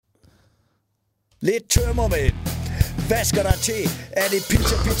Lidt tømmermænd. Hvad skal der til? Er det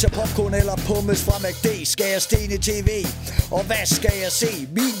pizza, popcorn eller pommes fra McD? Skal jeg stene TV? Og hvad skal jeg se?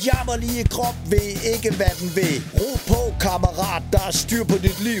 Min jammerlige krop ved ikke, hvad den vil. Ro på, kammerat, der er styr på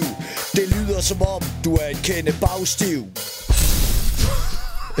dit liv. Det lyder som om, du er en kende bagstiv.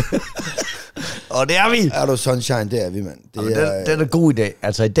 Og det er vi. Er du sunshine, det er vi, mand. Den er god i dag.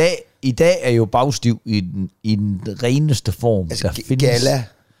 Altså i dag er jo bagstiv i den reneste form, altså, der findes. Gala.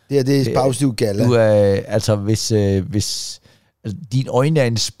 Det er bagstiv gala. Du er, altså hvis altså, dine øjne er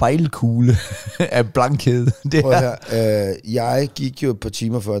en spejlkugle af blankhed. Jeg gik jo et par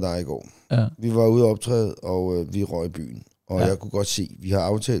timer før dig i går. Ja. Vi var ude og optræde, og vi røg i byen. Og jeg kunne godt se, vi har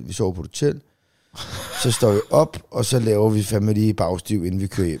aftalt, vi sover på et hotel. Så står vi op, og så laver vi fandme lige bagstiv, inden vi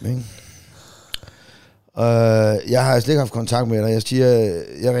kører hjem, ikke? Jeg har slet ikke haft kontakt med dig.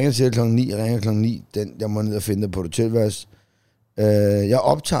 Jeg ringer til klokken 9, jeg må ned og finde dig på et hotelværelse. Jeg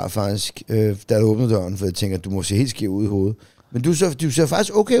optager faktisk, da du åbner døren, for jeg tænker, at du må se helt skæv ud i hovedet. Men du ser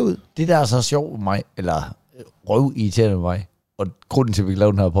faktisk okay ud. Det der er så sjovt med mig, eller røvirriterende med mig, og grunden til, at vi kan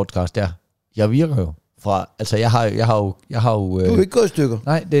lave den her podcast, er, jeg virker jo. Altså, jeg har jo... Du er ikke gået i stykker.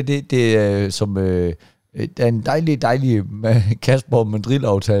 Nej, det er som... der er en dejlig Kasper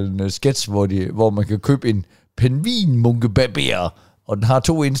Madrid-aftalen sketch, hvor man kan købe en penvinmunkebarber, og den har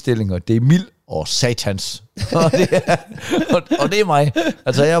 2 indstillinger. Det er mild og satans. og det er mig.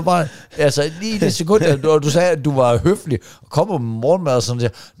 Altså, jeg bare... Altså, lige det sekund, du sagde, at du var høflig, og kom om morgenmad og sådan,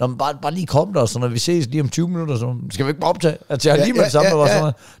 når man bare lige kom der, og sådan, når vi ses lige om 20 minutter, så skal vi ikke bare optage? Altså, jeg har lige med det samme, og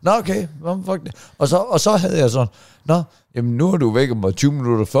sådan, nå, okay, fuck det. Og så havde jeg sådan, nå, jamen, nu er du væk om 20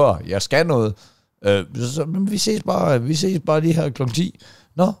 minutter før, jeg skal noget. Men vi ses bare lige her kl. 10.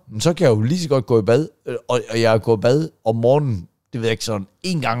 Nå, men så kan jeg jo lige så godt gå i bad, og jeg går i bad om morgenen, det ved jeg ikke, sådan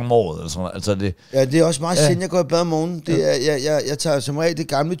 1 gang om året eller sådan. Altså det. Ja, det er også meget sjældent, jeg går i bad om morgenen. Jeg tager som regel det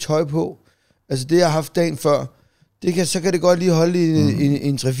gamle tøj på. Altså det, jeg har haft dagen før, så kan det godt lige holde i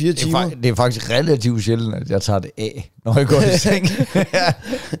en 3-4 timer. Det er faktisk relativt sjældent, at jeg tager det af, når jeg går i seng.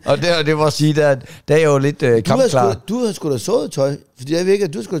 Og det må sige, der er jo lidt kampklar. Du har sgu da sovet tøj, fordi jeg ved ikke,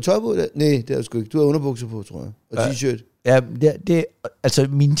 at du har sgu da tøj på det. Nej, det har du sgu ikke. Du har underbukser på, tror jeg. Og t-shirt. Ja, altså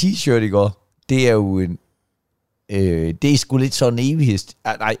min t-shirt i går, det er jo en... det er sgu lidt sådan en evigheds...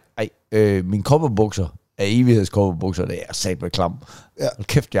 mine kopperbukser er evighedskopperbukser, det er sat med klam. Ja. Og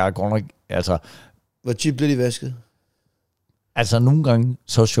kæft, jeg er godt nok... Altså, hvor tit bliver de vasket? Altså, nogle gange,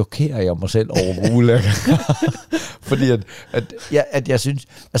 så chokerer jeg mig selv over, hvor ulækker. Fordi at jeg synes...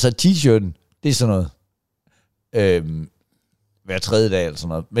 Altså, t-shirten, det er sådan noget... hver 3. dag eller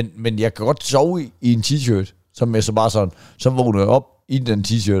sådan noget. Men jeg kan godt sove i en t-shirt, som jeg så bare sådan... Så vågner jeg op i den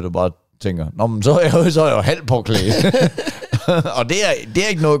t-shirt og bare tænker, nå, men så er jeg jo halvt påklædt. Og det er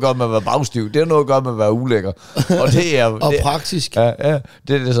ikke noget godt med at være bagstiv. Det er noget godt med at være ulækker. Og det er... og praktisk. Ja,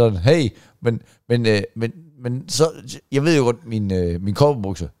 det er sådan, hey, men så... Jeg ved jo godt, min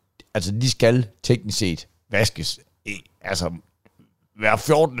kopperbukser, altså de skal teknisk set vaskes. Altså, hver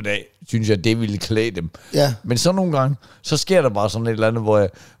 14. dag, synes jeg, det ville klæde dem. Ja. Men så nogle gange, så sker der bare sådan et eller andet,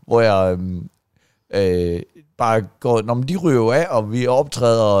 hvor jeg bare går, når de ryger jo af, og vi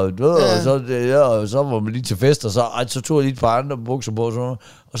optræder, og så var man lige til fest, og så tog jeg lige et par andre bukser på,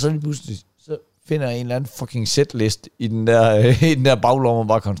 og så lige pludselig, så finder jeg en eller anden fucking setlist i den der baglomme, og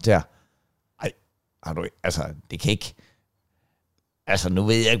bare konstaterer, har du, altså, det kan ikke, altså, nu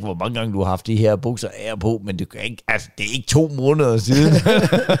ved jeg ikke, hvor mange gange du har haft de her bukser af på, men det kan ikke, altså, det er ikke 2 måneder siden.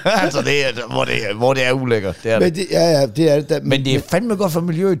 Altså, det er, hvor det er ulækkert. Det er men det, det er det. Men det er fandme godt for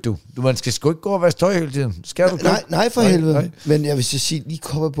miljøet, du. Man skal sgu ikke gå og vaske tøj hele tiden. Skal du? Nej, for helvede. Nej. Men jeg vil så sige, lige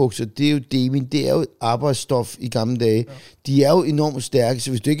kopperbukser, det er jo det er jo et arbejdsstof i gamle dage. Ja. De er jo enormt stærke, så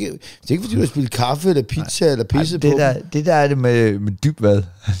hvis du ikke, fordi du har spillet kaffe eller pizza eller pisse på det der er det med Dybvad.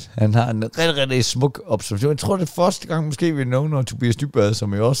 Han har en rigtig smuk observation. Jeg tror, det er første gang, måske vi nævner Tobias Dybvad,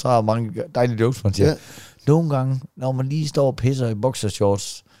 som jo også har mange dejlige jokes, man siger. Ja. Nogle gange, når man lige står og pisser i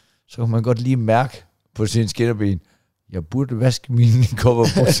boxershorts, så kan man godt lige mærke på sin skinnerben, jeg burde vaske mine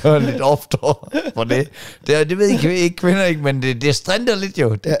kopperbukser lidt oftere for det. Det ved ikke kvinder ikke, men det strænder lidt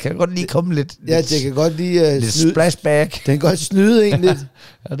jo. Det kan godt lige komme lidt. Ja, det kan godt lige lidt splashback. Det kan godt snyde en lidt.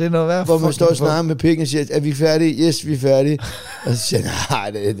 Ja, det er noget værd. Hvor man står og snakker med pikken og siger, er vi færdige? Yes, vi er færdige. Og så siger nej,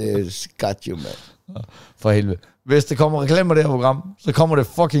 det er got you, man. For helvede. Hvis der kommer reklamer det her program, så kommer det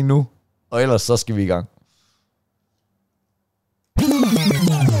fucking nu. Og ellers så skal vi i gang.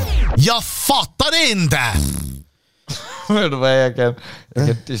 Jeg fatter det inte! Ved du hvad, jeg kan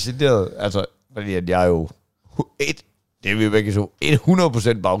decideret, altså, fordi at jeg er jo det er vi jo begge så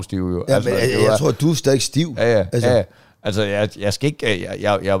 100% bagstiv jo. Ja, altså, men jeg tror, du er stadig stiv. Ja. Altså, jeg skal ikke,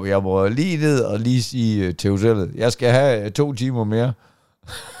 jeg må lige ned og lige sige til hotellet, jeg skal have 2 timer mere,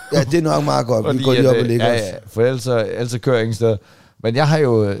 Ja, det er nok meget godt. Fordi vi går lige op og ligger os. Ja, for ellers kører jeg ingen steder. Men jeg har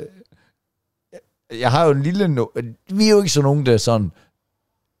jo... en lille... Vi er jo ikke sådan nogen, der sådan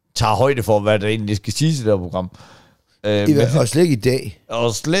tager højde for, hvad der egentlig skal sige til det her program. Og slet ikke i dag.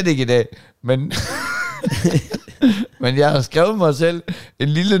 Og slet ikke i dag. Men, men jeg har skrevet mig selv en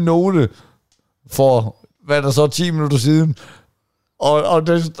lille note for, hvad der så 10 minutter siden. Og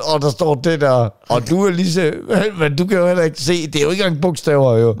der står det der. Og du er lige så... Men du kan jo heller ikke se. Det er jo ikke engang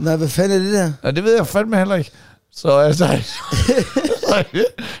bogstaver, jo. Nej, hvad fanden er det der? Ja, det ved jeg fandme heller ikke. Så altså...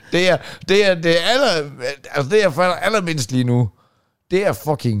 det jeg falder allermindst lige nu. Det er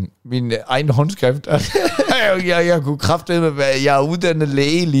fucking min egen håndskrift. jeg kunne kraftedeme med, at jeg er uddannet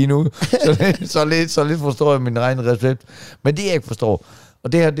læge lige nu. Så lidt forstår jeg min egen recept. Men det jeg ikke forstår,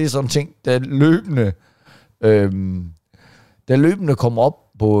 og det her, det er sådan en ting, der løbende kommer op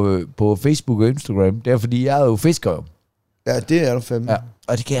på Facebook og Instagram. Det er fordi, jeg er jo fisker jo. Ja, det er du fandme. Ja,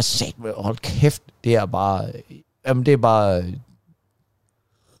 og det kan jeg sagt med. Hold kæft, det er bare... Jamen, det er bare...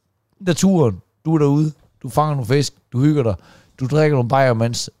 naturen. Du er derude. Du fanger nogle fisk. Du hygger dig. Du drikker nogle bajer,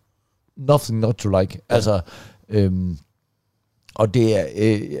 mens nothing not to like. Ja. Altså, og det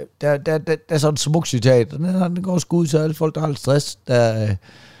er, der er sådan et smukt citat, og den går sgu ud til alle folk, der har lidt stress, der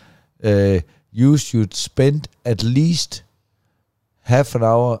you should spend at least half an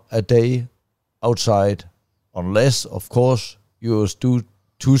hour a day outside, unless, of course, you are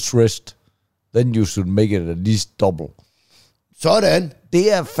too stressed, then you should make it at least double. Sådan.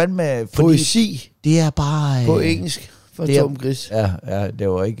 Det er fandme... Poesi. Det er bare... På engelsk. For Tom Gris. Ja, det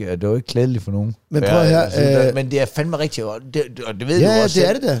var ikke klædeligt for nogen. Men prøv her... men det er fandme rigtigt, og det ved du også det selv,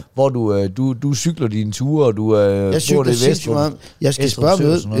 er det da. Hvor du cykler dine ture, og du jeg cykler sindssygt meget. Jeg skal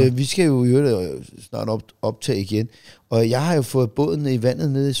spørge med, vi skal jo snart optage igen, og jeg har jo fået båden i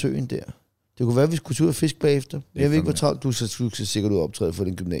vandet nede i søen der. Det kunne være, at vi skulle ud og fiske bagefter. Jeg ved ikke, hvor travlt du skal sikkert ud og optræde for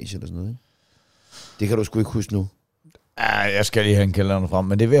din gymnasie eller sådan noget, ikke? Det kan du sgu ikke huske nu. Ja, jeg skal lige have en kalender frem,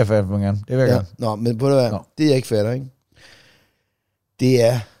 men det vil jeg fandme gerne. Det vil jeg gerne. Nå, men på det det jeg ikke fatter, ikke? Det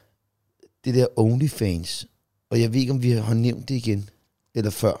er det der OnlyFans. Og jeg ved ikke, om vi har nævnt det igen,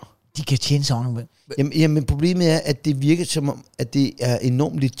 eller før. De kan tjene så mange. Jamen, problemet er, at det virker som om, at det er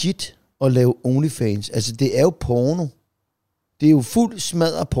enormt legit at lave OnlyFans. Altså, det er jo porno. Det er jo fuld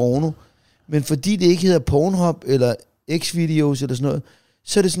smadret porno. Men fordi det ikke hedder Pornhub, eller X-videos, eller sådan noget,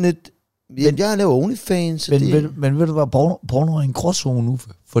 så er det sådan lidt... Jeg har lavet OnlyFans. Men ved du hvad, porno er en gråzone nu,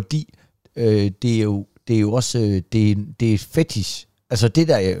 fordi det er jo også, det er fetish. Altså det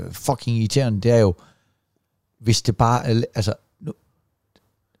der er fucking irriterende, det er jo, hvis det bare er, altså,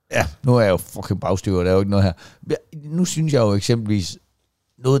 nu er jeg jo fucking bagstyrer, der er jo ikke noget her. Nu synes jeg jo eksempelvis,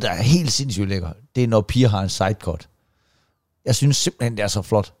 noget der er helt sindssygt lækker, det er når piger har en sidecut. Jeg synes simpelthen, det er så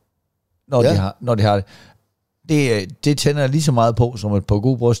flot, når de har det. Det tænder lige så meget på, som et par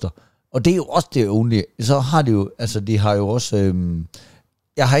gode bryster. Og det er jo også det only. Så har de jo, altså de har jo også,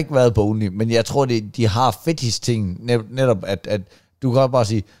 jeg har ikke været på only, men jeg tror, de har fetish-ting, netop at du kan bare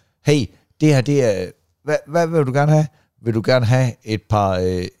sige, hey, det her, det er, hvad vil du gerne have? Vil du gerne have et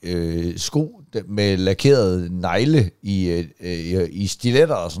par sko med lakerede negle i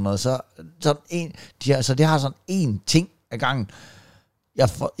stiletter og sådan noget? Så det har sådan en ting ad gangen.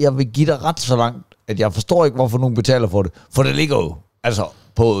 Jeg vil give dig ret så langt, at jeg forstår ikke, hvorfor nogen betaler for det. For det ligger jo, altså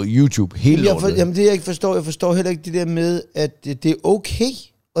på YouTube hele året. Jamen det jeg ikke forstår, jeg forstår heller ikke det der med, at det er okay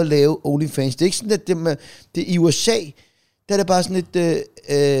at lave OnlyFans. Det er ikke sådan, at det i USA, der er det bare sådan lidt,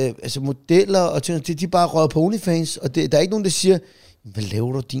 altså modeller og ting, de bare røget på OnlyFans, og der er ikke nogen, der siger, hvad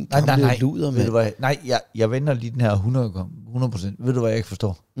laver du din gamle luder, mand? Nej, jeg vender lige den her 100%. Ved du, hvad jeg ikke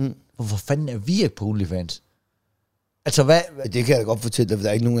forstår? Hvorfor fanden er vi ikke på OnlyFans? Altså, hvad? Det kan jeg da godt fortælle dig, for der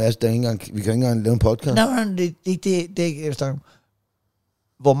er ikke nogen af os, vi kan ikke engang lave en podcast. Nej, det er ikke efter.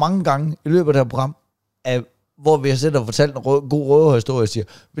 Hvor mange gange i løbet af det her program, hvor vi har siddet og fortalt en god røverhistorie, og siger,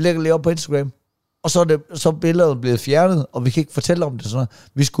 vi lægger lige op på Instagram, og så er billedet blevet fjernet, og vi kan ikke fortælle om det sådan noget.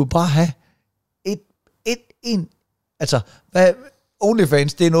 Vi skulle bare have en, altså,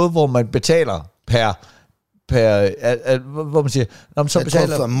 OnlyFans, det er noget, hvor man betaler per hvor man siger, når man så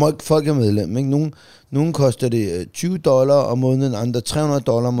betaler... Folk er medlem, ikke? Nogen koster det $20 om måneden, andre $300 om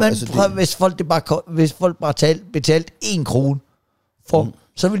måneden. Men altså, prøv, hvis folk bare betalte 1 krone for,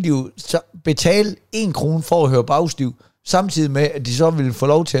 så ville de jo betale 1 krone for at høre bagstiv, samtidig med, at de så ville få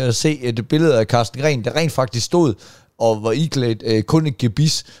lov til at se et billede af Carsten Gren, der rent faktisk stod og var iklædt kun et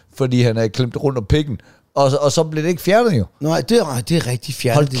gebis, fordi han havde klemt rundt om pikken, og så blev det ikke fjernet jo. Nej, det er rigtig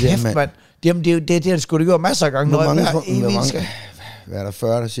fjernet. Hold kæft, mand. Jamen, det skulle det gøre masser af gange. Hvad er der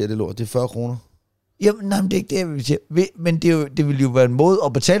 40, der siger det lort? Det er 40 kroner. Jamen, nej, men det er ikke det, jeg vil sige. Men det ville jo være en måde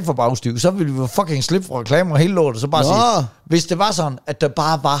at betale for bagstiv. Så ville vi jo fucking slippe for reklamer og hele lortet. Så bare sige, hvis det var sådan, at der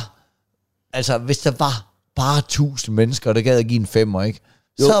bare var... Altså, hvis der var bare 1000 mennesker, der gad at give en 5'er, ikke?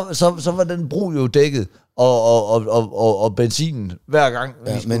 Så var den bro jo dækket. Og benzinen hver gang.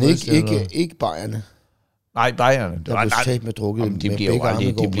 Ja, men ikke bajerne. Nej, bajerne. Der blev tæt med drukket. Jamen, de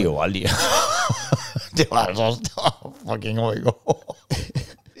bliver jo aldrig. Det var altså også fucking over i går.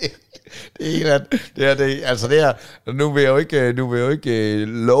 Det er altså det her, nu vil jeg jo ikke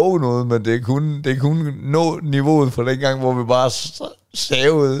love noget, men det er kun nå niveauet fra den gang, hvor vi bare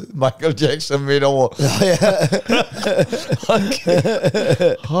savede Michael Jackson midt over. Ja.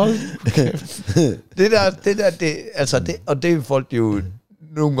 Hold kæft. Og det folk jo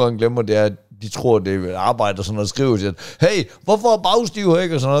nogle gange glemmer, det er, at de tror, det er arbejde og sådan noget, skriver til, hey, hvorfor er bagstiv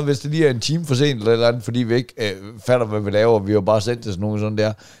ikke, og sådan noget, hvis det lige er en time for sent, eller andet, fordi vi ikke fatter, hvad vi laver, vi har bare sendt til sådan nogle sådan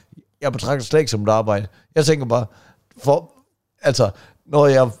der. Jeg betragter slet ikke som et arbejde. Jeg tænker bare,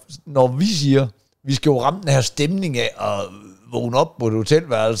 når vi siger, vi skal jo ramme den her stemning af at vågne op på et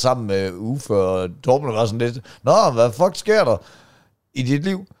hotelværelse sammen med Uffe og Torben og sådan lidt. Nå, hvad fuck sker der i dit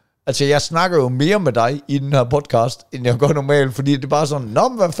liv? Altså, jeg snakker jo mere med dig i den her podcast, end jeg gør normalt, fordi det er bare sådan, nå,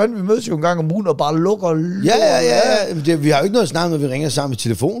 men hvad fanden, vi mødes jo en gang om ugen og bare lukker. Ja. Vi har jo ikke noget at snakke, når vi ringer sammen i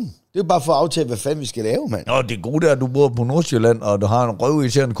telefonen. Det er jo bare for at aftale, hvad fanden vi skal lave, mand. Nå, det gode er, at du bor på Nordsjælland, og du har en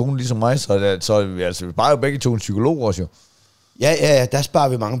røvirriterende kone ligesom mig, så vi sparer jo begge to en psykolog også jo. Ja, der sparer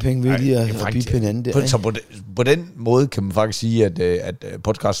vi mange penge ved lige at bippe hinanden der. Så på den måde kan man faktisk sige, at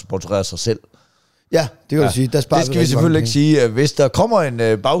podcast sponsorerer sig selv. Ja, det kan du sige. Der det skal vi selvfølgelig ikke sige. Hvis der kommer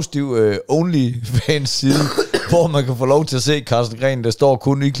en bagstiv OnlyFans-side, hvor man kan få lov til at se Carsten Gren, der står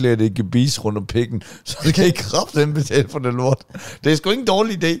kun iklædt i gebis rundt om pikken, så det kan ikke kraften betale for det lort. Det er sgu ikke en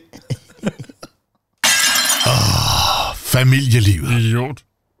dårlig idé. Familielivet. Idiot.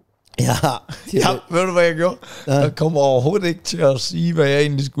 Ja, ved du, hvad jeg gjorde? Ja. Jeg kommer overhovedet ikke til at sige, hvad jeg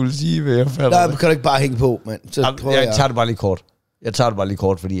egentlig skulle sige. Nej, men kan du ikke bare hænge på, mand? Jeg tager det bare lige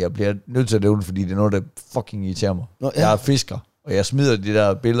kort. Fordi jeg bliver nødt til at nævne, fordi det er noget, der fucking irriterer mig. Nå, ja. Jeg er fisker, og jeg smider de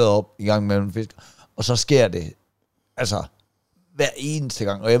der billeder op i gang med en fisker, og så sker det, altså, hver eneste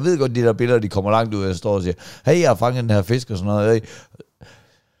gang. Og jeg ved godt, de der billeder, de kommer langt ud, og jeg står og siger, hey, jeg har fanget den her fisk, og sådan noget. Hey.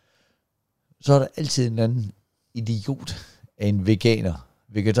 Så er der altid en anden idiot af en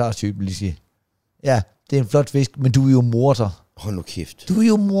vegetartype, lige siger, ja, det er en flot fisk, men du er jo morder. Hold nu kæft. Du er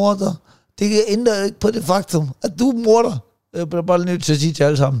jo morder. Det ændrer ikke på det faktum, at du er morder. Jeg bliver bare nødt til at sige til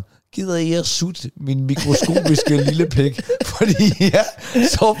alle sammen, gider I at sutte min mikroskopiske lille pik, fordi jeg er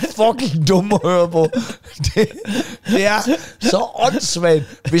så fucking dum at høre på. Det er så åndssvagt,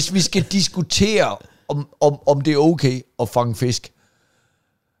 hvis vi skal diskutere, om det er okay at fange fisk.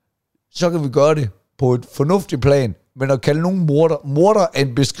 Så kan vi gøre det på et fornuftigt plan, men at kalde nogen morder er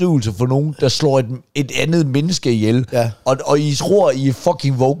en beskrivelse for nogen, der slår et andet menneske ihjel. Ja. Og I tror, I er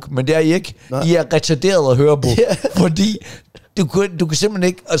fucking woke, men det er I ikke. Nej. I er retarderet at høre på, fordi du kan simpelthen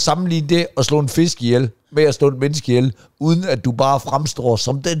ikke sammenligne det at slå en fisk ihjel med at slå et menneske ihjel, uden at du bare fremstår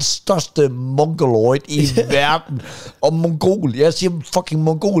som den største mongoloid i verden. Og mongol. Jeg siger fucking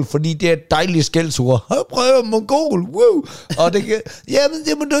mongol, fordi det er et dejligt skældsord. Jeg prøver mongol. Woo! Og det kan, jamen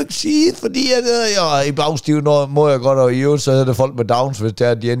det må du ikke sige, fordi jeg i bagstiv, når må jeg godt, og i øvrigt så hedder det folk med Downs, hvis det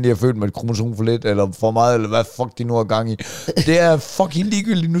er, at de endelig er født med et kromosom for lidt, eller for meget, eller hvad fuck de nu har gang i. Det er fucking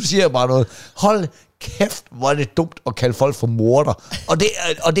ligegyldigt. Nu siger jeg bare noget. Hold kæft, hvor er det dumt at kalde folk for morder. Og det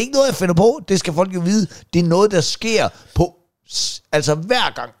er ikke noget, jeg finder på. Det skal folk jo vide. Det er noget, der sker på... Altså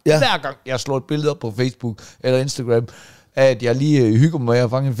hver gang jeg slår et billede op på Facebook eller Instagram, at jeg lige hygger mig med at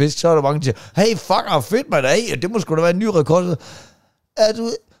fange en fisk, så er der mange, der siger, hey, fuck, fedt, man. Hey, det må sgu da være en ny rekord.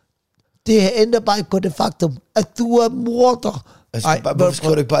 Det ændrer bare ikke på det faktum, at du er morder. Hvorfor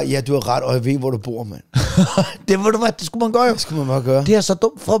skriver du ikke bare, ja, du har ret, og jeg ved, hvor du bor, mand. det skulle man gøre jo. Det skulle man bare gøre. Det er så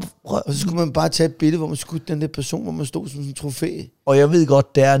dumt. Og så skulle man bare tage et billede, hvor man skudte den der person, hvor man stod som en trofæ. Og jeg ved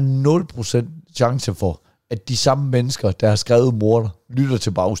godt, der er 0% chance for, at de samme mennesker, der har skrevet morder, lytter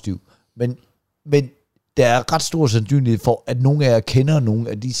til bagstiv. Men der er ret stor sandsynlighed for, at nogle af jer kender nogle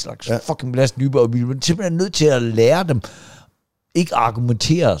af de slags fucking belastende og vi er simpelthen nødt til at lære dem ikke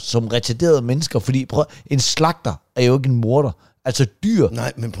argumentere som retarderede mennesker, fordi en slagter er jo ikke en morder. Altså dyr,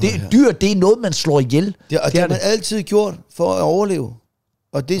 nej, men det er noget, man slår ihjel. Det har man altid gjort for at overleve.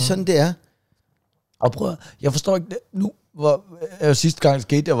 Og det er sådan, det er. Og jeg forstår ikke, nu hvor sidste gang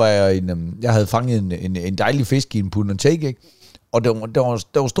skete, jeg havde fanget en dejlig fisk i en pund and take, ikke? Og det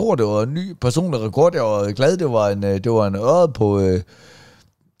var stort, det var en ny personlig rekord, jeg var glad, det var en ørred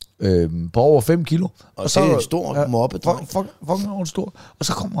på over 5 kilo. Og så er en stor mobbe. Fucking stor. Og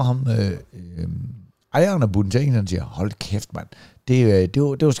så kommer ham ejeren af bunden til en, og siger, hold kæft, mand.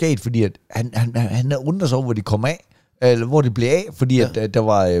 det var sket, fordi at han undrer sig over, hvor de kom af, eller hvor det blev af, fordi at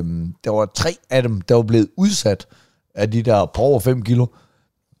der var 3 af dem, der var blevet udsat af de der på over 5 kilo,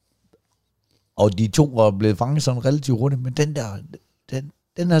 og de 2 var blevet fanget sådan relativt hurtigt, men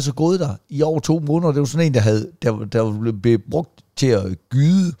den er så gået der i over 2 måneder. Det var sådan en, der blev brugt til at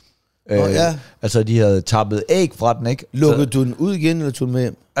gyde. Altså, de havde tappet æg fra den, ikke? Lukkede du den ud igen, eller tog den med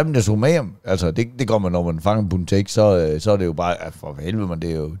hjem? Jamen, jeg tog med hjem. Altså, det går man, når man fanger på en take, så er det jo bare, for helvede, man,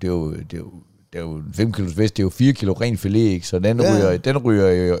 det er jo en 5 kilos vest, det er jo 4 kilo ren filet, ikke? Så den ryger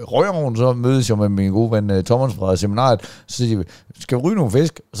i røgerovnen, så mødes jeg med min gode ven Thomas fra seminariet, så siger vi, skal vi ryge nogle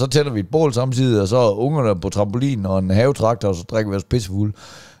fisk? Og så tænder vi et bål samtidig, og så er ungerne på trampolin og en havetraktor, og så drikker vi os pissefulde.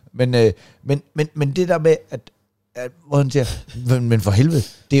 Men det der med, at hvor han siger, men for helvede,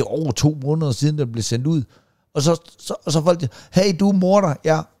 det er over 2 måneder siden, der blev sendt ud. Og så folk siger, hey, du morder,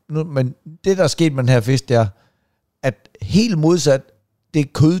 ja, men det, der er sket med den her fisk, det er, at helt modsat,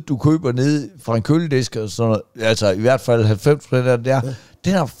 det kød, du køber nede fra en køledisk, og sådan noget, altså i hvert fald 90% af det der,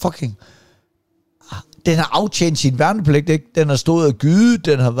 den har aftjent sin værnepligt, ikke? Den har stået og gyde,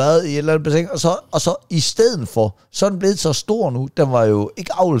 den har været i et eller andet bassin, og så i stedet for, så er den blevet så stor nu, den var jo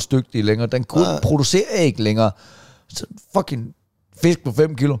ikke avlsdygtig længere, den kunne ikke producere æg længere, så fucking fisk på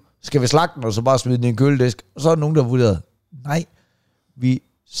 5 kilo, skal vi slagte den, og så bare smide den i en køledisk, og så er der nogen, der har vurderet, nej, vi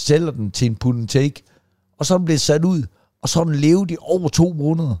sælger den til en put and take, og så er den blevet sat ud, og så er den levet i over 2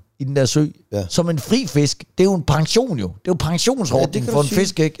 måneder i den der sø, som en fri fisk. Det er jo en pension jo. Det er jo pensionsordning for en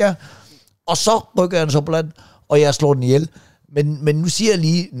fisk, ikke? Ja. Og så rykker jeg den så på land, og jeg slår den ihjel. Men nu siger jeg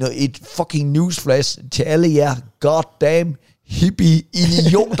lige et fucking newsflash til alle jer goddamn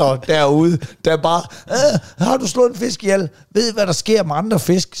hippie-idioter derude, der bare, har du slået en fisk ihjel? Ved I, hvad der sker med andre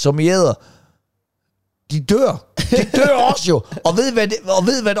fisk, som I æder? De dør. De dør også jo. Og ved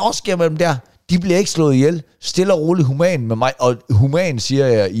I, hvad der også sker med dem der? De bliver ikke slået ihjel. Stille og roligt human med mig. Og human siger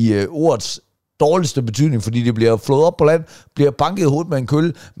jeg i ordets dårligste betydning, fordi det bliver flået op på land, bliver banket i hovedet med en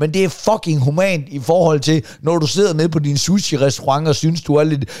kølle. Men det er fucking humant i forhold til, når du sidder nede på din sushi-restaurant og synes, du er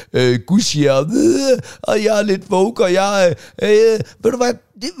lidt gushy og jeg er lidt vogue, og jeg ved du hvad?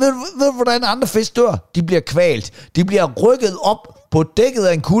 Ved du, hvordan andre fisk dør? De bliver kvalt. De bliver rykket op på dækket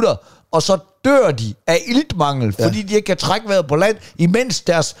af en kutter, og så dør de af iltmangel, fordi de ikke kan trække vejret på land, imens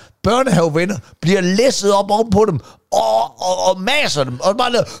deres børnehavevenner bliver læsset op ovenpå dem, og maser dem, og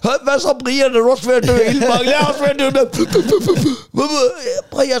bare hvad så, Brian, er du også ved at dø af iltmangel? Jeg er også ved at dø.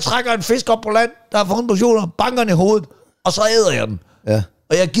 Jeg trækker en fisk op på land, der er fundet portioner, banker den i hovedet, og så æder jeg den. Ja.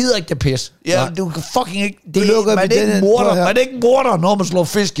 Og jeg gider ikke det pis. Du kan fucking ikke... Man er ikke morder, når man slår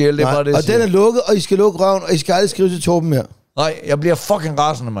fisk ihjel. Det bare det, og den er lukket, og I skal lukke røven, og I skal aldrig skrive til Torben mere. Nej, jeg bliver fucking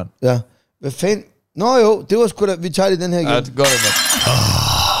rasende, mand. Ja. Hvad fanden? Nå jo, det var sgu da... Vi tager det den her igen. Ja, det gør det, mand.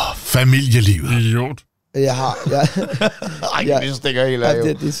 Familielivet. Idiot. Jeg har... Ej, det stikker helt af, jo.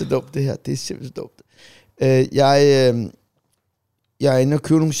 Det er så dumt, det her. Det er simpelthen så dumt. Jeg er inde og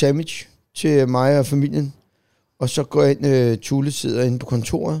købe nogle sandwich til mig og familien. Og så går jeg ind, Tule sidder inde på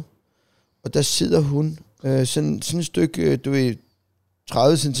kontoret. Og der sidder hun sådan et stykke,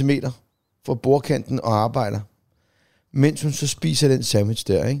 30 centimeter fra bordkanten og arbejder. Mens hun så spiser den sandwich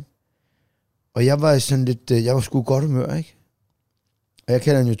der, ikke? Og jeg var sådan lidt, jeg var sgu godt humør, ikke? Og jeg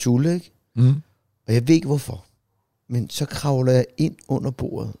kalder hende jo Tule, ikke? Mm. Og jeg ved ikke hvorfor. Men så kravler jeg ind under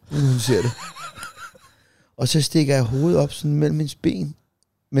bordet, når hun ser det. Og så stikker jeg hovedet op sådan mellem hendes ben.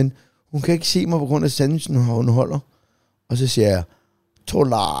 Men hun kan ikke se mig på grund af sandwichen, hun holder. Og så siger jeg,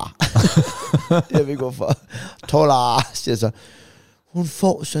 Tola. Jeg ved ikke hvorfor. Tola, siger jeg så. Hun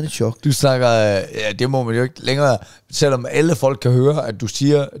får sådan et chok. Du snakker, ja, det må man jo ikke længere, selvom alle folk kan høre, at du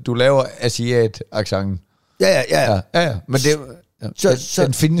siger, du laver asiat-accenten. Ja. Men det,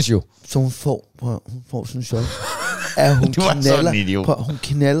 den findes jo. Så hun får sådan en chok, at hun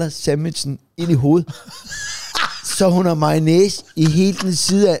knaller sandwichen ind i hovedet. Så hun har mayonnaise i hele den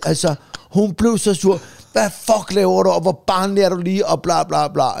side af, altså, hun blev så sur. Hvad fuck laver du, og hvor barnlig er du lige, og bla bla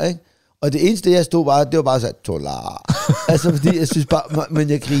bla, ikke? Og det eneste, jeg stod bare, det var bare sådan, Tola. Altså, fordi jeg synes bare, men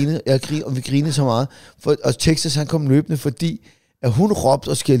jeg grinede, og vi grinede så meget. Og Texas, han kom løbende, fordi at hun råbte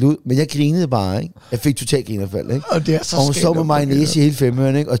og skældte ud, men jeg grinede bare, ikke? Jeg fik totalt grinerfald, ikke? Og det er så og hun så med mayonnaise i hele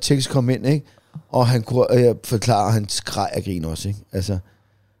femøren, ikke? Og Texas kom ind, ikke? Og han kunne forklare, at han skreg af grin også, ikke? Altså,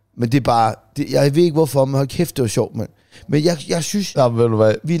 men det er bare, jeg ved ikke hvorfor, men hold kæft, det var sjovt, mand. Men jeg synes, ja, ved du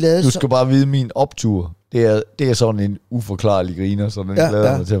hvad? Vi lavede du skal bare vide min optur. Det er sådan en uforklarlig griner, så den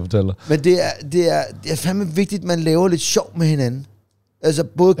glæder mig til at fortælle. Men det er fandme vigtigt, at man laver lidt sjov med hinanden. Altså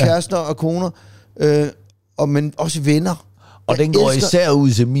både kærester og koner, men også venner. Og den går især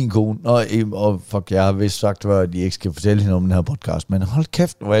ud til min kone. Og fuck, jeg har vist sagt, at de ikke skal fortælle hende om den her podcast. Men hold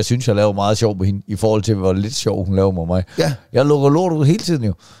kæft, hvor jeg synes, jeg laver meget sjov med hende, i forhold til, hvor lidt sjov hun laver med mig. Ja. Jeg lukker lort ud hele tiden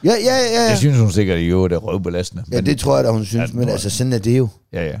jo. Ja. Jeg synes hun sikkert, at det er røvbelastende. Ja, det tror jeg da, hun synes. Men altså, sådan er det jo.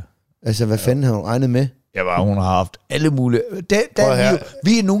 Ja. Altså, hvad fanden har hun regnet med? Ja, hun har haft alle mulige...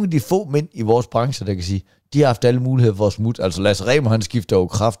 Vi er nogle af de få mænd i vores branche, der kan sige, de har haft alle muligheder for at smutte. Altså Lasse Remer, han skifter jo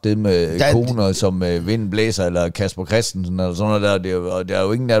kraftigt med koner, som Vinden Blæser, eller Kasper Christensen, eller sådan noget der. Der er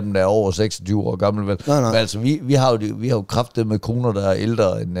jo ingen af dem, der er over 26 år gammel, vel? Nej. Men altså, vi har jo kraftigt med koner, der er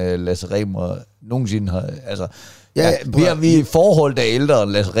ældre end Lasse Remer nogensinde har... Altså, vi er forhold, der er ældre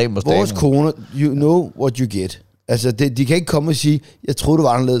end Lasse Remers damer. Vores koner, you know what you get. Altså, de kan ikke komme og sige, jeg troede, du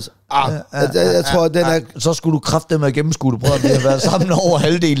var anderledes. Jeg tror, den er... Så skulle du kraftedeme at gennemskue det. Prøv at vi har været sammen over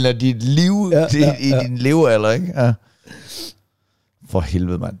halvdelen af dit liv i din levealder, ikke? Ja. For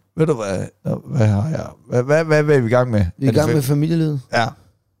helvede, mand. Ved du, hvad har jeg? Hvad er vi i gang med? Vi er i gang med familielivet. Ja.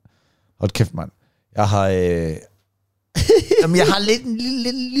 Hold kæft, mand. Jeg har... Jamen, jeg har lidt en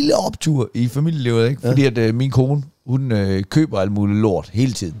lille optur i familielivet, ikke? Fordi at min kone, hun køber alt muligt lort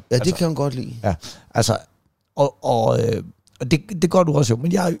hele tiden. Ja, det kan hun godt lide. Ja, altså... Og det gør du også jo.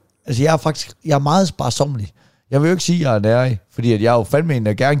 Men jeg er meget sparsommelig. Jeg vil jo ikke sige, at jeg er nærig, fordi at jeg er jo fandme en,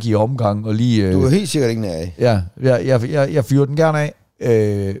 der gerne giver omgang. Og lige, du er helt sikkert ikke nærig. Ja, jeg fyrer den gerne af.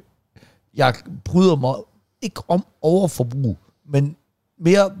 Jeg bryder mig ikke om overforbrug, men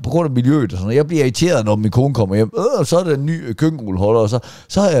mere på grund af miljøet og sådan noget. Jeg bliver irriteret, når min kone kommer hjem. Så er der en ny køkkenrulleholder, og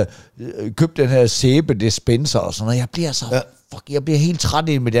så har jeg købt den her sæbedispenser og sådan noget. Jeg bliver så... jeg bliver helt træt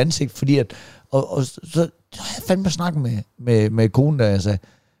i mit ansigt, fordi at... Og så har jeg fandme snakket med konen, der jeg sagde,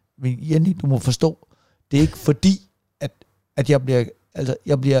 men Jenny, du må forstå, det er ikke fordi, at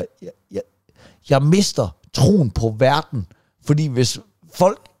jeg mister troen på verden, fordi hvis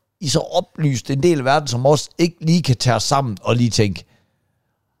folk i så oplyst en del af verden, som også ikke lige kan tage sammen og lige tænke,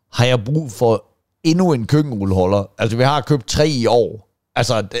 har jeg brug for endnu en køkkenrulleholder? Altså, vi har købt 3 i år,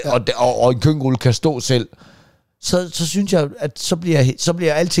 altså, og en køkkenrulle kan stå selv. Så synes jeg, at så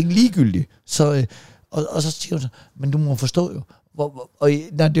bliver alting ligegyldigt. Og så siger hun så, men du må forstå jo.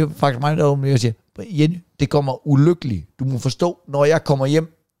 Det er faktisk mig, der jeg siger, Jenny, det kommer ulykkeligt. Du må forstå, når jeg kommer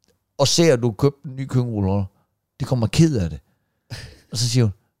hjem og ser, at du har købt en ny køkkenrulle, det kommer ked af det. Og så siger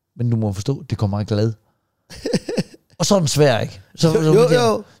hun, men du må forstå, det kommer jeg glad. Og så er den svær, ikke?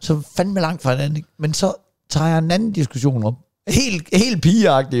 Så fandme langt fra hinanden, ikke? Men så tager jeg en anden diskussion op. Helt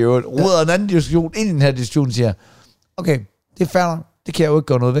pigeagtigt jo. Råder en anden diskussion ind i den her diskussion og siger, okay, det er fair, det kan jeg jo ikke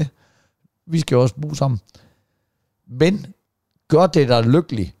gøre noget ved. Vi skal jo også bo sammen. Men gør det dig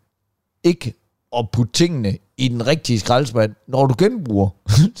lykkelig, ikke at putte tingene i den rigtige skraldespand, når du genbruger,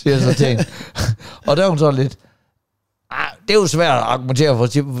 siger jeg så til hende. Og der er hun så lidt, det er jo svært at argumentere for,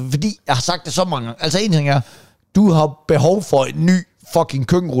 fordi jeg har sagt det så mange gange. Altså en ting er, du har behov for en ny fucking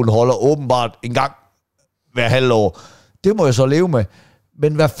køkkenrulleholder åbenbart en gang hver halvår. Det må jeg så leve med.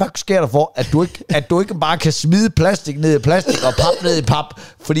 Men hvad fuck sker der for, at du ikke bare kan smide plastik ned i plastik og pap ned i pap,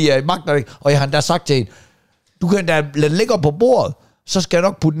 fordi jeg magter ikke. Og jeg har endda sagt til hende, du kan da lade den ligge på bordet, så skal jeg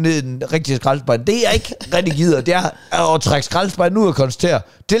nok putte den ned i den rigtige skraldespand. Det jeg ikke rigtig gider, det er at trække skraldespanden ud og konstatere,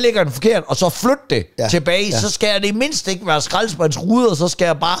 det ligger den forkert, og så flytte det tilbage. Så skal jeg det mindst ikke være skraldespands ruder, så skal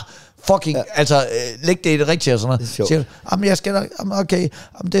jeg bare fucking, lægge det i det rigtige og sådan noget. Så siger, jamen jeg skal nok, okay,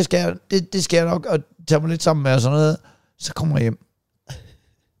 jamen, det skal jeg nok, og tage mig lidt sammen med og sådan noget. Så kommer jeg hjem.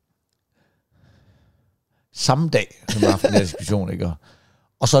 Samme dag, som jeg har haft en diskussion, ikke?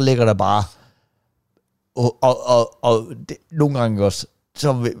 Og så ligger der bare, og det, nogle gange også,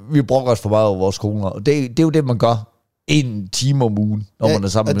 så vi brokker os for meget over vores koner, og det er jo det, man gør 1 time om ugen, når man er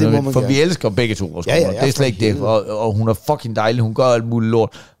sammen med dem, for vi elsker begge to vores koner, det er slet ikke det, og hun er fucking dejlig, hun gør alt muligt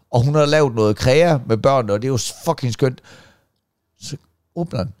lort, og hun har lavet noget krea med børn, og det er jo fucking skønt. Så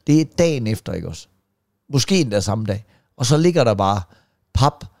åbner den, det er dagen efter, ikke også? Måske endda samme dag, og så ligger der bare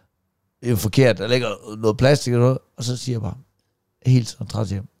pap, det er forkert, der ligger noget plastik og noget, og så siger jeg bare, helt så træt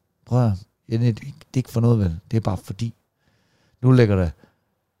hjem, prøv at det er ikke for noget vel, det er bare fordi, nu ligger der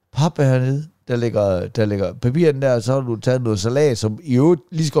pap hernede, der ligger papiren der, og så har du taget noget salat, som i øvrigt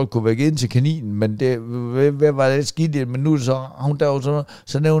lige så godt kunne være givet til kaninen, men det var lidt skidt, men nu er det så, hun der jo sådan,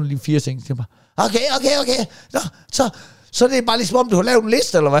 så nævner lige 4 ting, så bare, okay, nå, så det er bare ligesom om, du har lavet en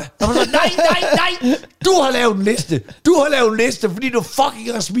liste, eller hvad? Så, nej, du har lavet en liste, fordi du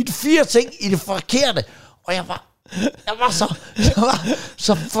fucking har smidt 4 ting i det forkerte, og jeg var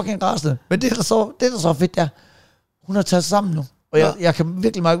så fucking rasende. Men det er der så fedt der. Hun har taget sammen nu. Og jeg kan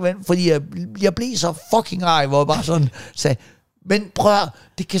virkelig meget vente, fordi jeg blev så fucking ej, hvor jeg bare sådan sagde, men prøv at,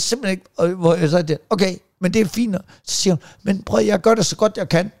 det kan simpelthen ikke, og hvor jeg sagde, okay, men det er fint. Så siger hun, men prøv at, jeg gør det så godt jeg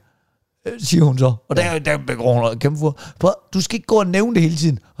kan. siger hun så. Og der begår hun kæmpe for. Prøv, du skal ikke gå og nævne det hele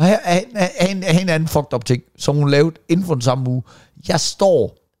tiden. Og her er en anden fucked up ting, som hun lavede inden for den samme uge. Jeg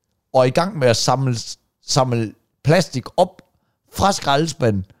står og er i gang med at samle plastik op fra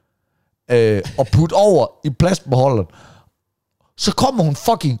skraldespanden og putte over i plastbeholderen. Så kommer hun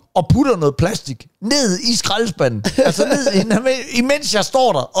fucking og putter noget plastik ned i skraldespanden. Altså ned, imens jeg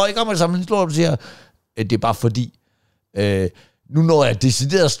står der og er i gang med at samle en slår og siger, det er bare fordi, nu når jeg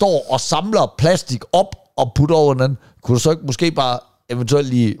decideret står og samler plastik op og putter over den, kunne du så ikke måske bare eventuelt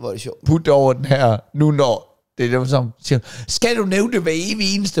lige putte over den her, nu når det er det som siger hun, skal du nævne det hver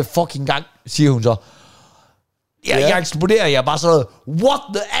evig eneste fucking gang, siger hun så. Jeg eksploderer, jeg er bare sådan, what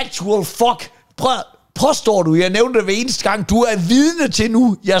the actual fuck? Påstår du, jeg nævner det hver eneste gang, du er vidne til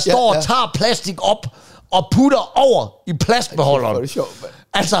nu, jeg står og tager plastik op og putter over i plastbeholderen.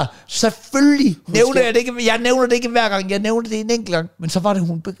 Altså, selvfølgelig nævner jeg det ikke, jeg nævner det ikke hver gang, jeg nævner det en enkelt gang, men så var det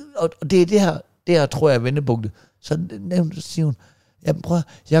hun, og det er det her tror jeg er vendepunktet. Så siger hun, jamen prøv,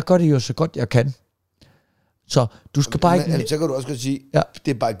 jeg gør det jo så godt jeg kan. Så du skal bare ikke... Så kan du også godt sige,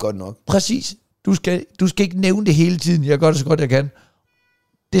 det er bare ikke godt nok. Præcis. Du skal ikke nævne det hele tiden, jeg gør det så godt jeg kan.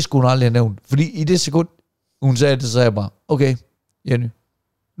 Det skulle hun aldrig have nævnt. Fordi i det sekund, hun sagde det, så sagde jeg bare, okay, Jenny,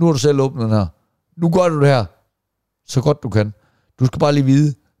 nu har du selv åbnet den her. Nu gør du det her, så godt du kan. Du skal bare lige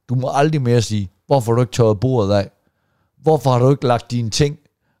vide, du må aldrig mere sige, hvorfor har du ikke tørret bordet af? Hvorfor har du ikke lagt dine ting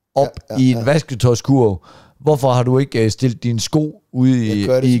op i en vasketøjskurv? Hvorfor har du ikke stillet dine sko ude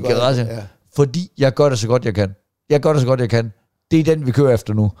i garagen? Fordi jeg gør det så godt jeg kan. Jeg gør det så godt jeg kan. Det er den, vi kører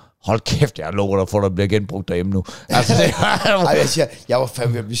efter nu. Hold kæft, jeg lover dig for, at der bliver genbrugt derhjemme nu. Altså, jeg var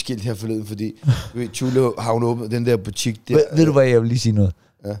fandme ved at blive skilt her forleden, fordi Tule har hun åbnet den der butik der. Ved du hvad, jeg vil lige sige noget?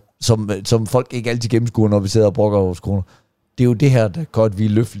 Ja. Som folk ikke altid gennemskuer, når vi sidder og brokker vores kroner. Det er jo det her, der gør, at vi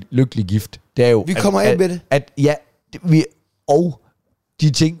er lykkelig gift. Det er jo, vi kommer af med det. Og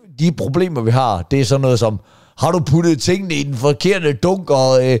de problemer, vi har, det er sådan noget som, har du puttet tingene i den forkerte dunk,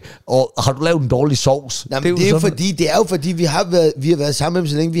 og har du lavet en dårlig sovs? Nej, det er jo fordi, vi har været sammen med dem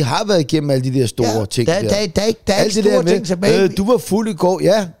så længe. Vi har været igennem alle de der store ting. Der er ikke store ting tilbage. Du var fuld i går,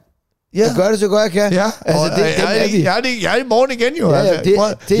 jeg gør det så godt jeg kan. Ja, altså, jeg er i morgen igen jo.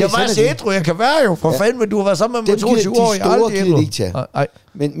 Jeg var så ædru, jeg kan være jo. For fanden, men du har været sammen med mig 22 år. Jeg aldrig ædru.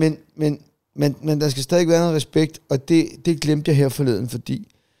 Men der skal stadig være noget respekt, og det glemte jeg her forleden, fordi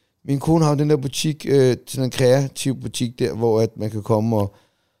min kone har jo den der butik, sådan en kreativ butik der, hvor at man kan komme, og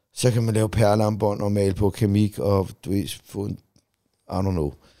så kan man lave perlearmbånd og male på keramik, og du ved, få en, I don't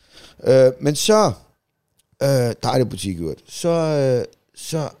know. Men så, der er det butik gjort.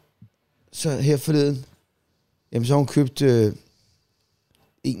 Så her forleden, jamen så har hun købt 41.000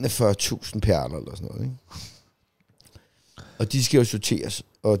 perler eller sådan noget, ikke? Og de skal jo sorteres,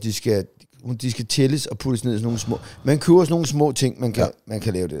 og de skal tælles og puttes ned i sådan nogle små... Man køber sådan nogle små ting, man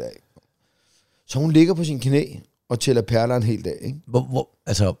kan lave det af. Så hun ligger på sin knæ og tæller perler en hel dag, ikke?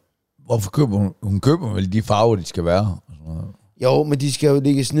 Hvorfor køber hun køber vel de farver, de skal være? Jo, men de skal jo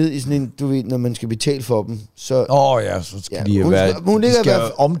lægges ned i sådan en, du ved, når man skal betale for dem. Så så skal de være... De skal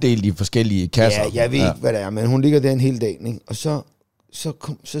omdele de forskellige kasser. Ja, jeg ved ikke, hvad det er, men hun ligger der en hel dag, ikke? Og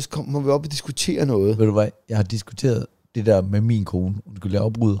så kommer vi op og diskutere noget. Ved du hvad, jeg har diskuteret det der med min kone. Undskyld, jeg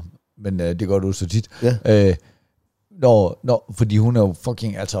afbryder, men det gør du så tit. Ja. Fordi hun er jo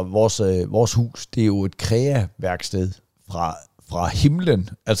fucking, altså vores hus, det er jo et kreaværksted fra himlen.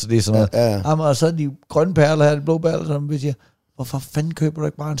 Altså det er sådan noget. Jamen, og så er de grønne perler her, de blå perler, som vi siger, hvorfor fanden køber du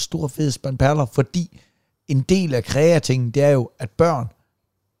ikke bare en stor fed spand perler? Fordi en del af kreatingen, det er jo, at børn,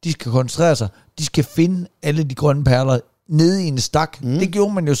 de skal koncentrere sig, de skal finde alle de grønne perler nede i en stak. Det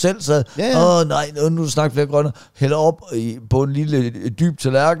gjorde man jo selv, så nu snakker flere grønne, hælder op på en lille dyb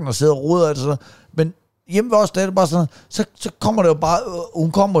tallerken og sidder og roder af det sådan. Men hjemme ved os, der er det bare sådan, så kommer det jo bare,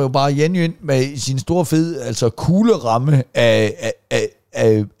 hun kommer jo bare Jenny ind med sin store fede, altså kugleramme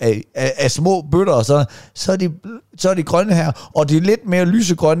af små bøtter, og så er de grønne her, og de er lidt mere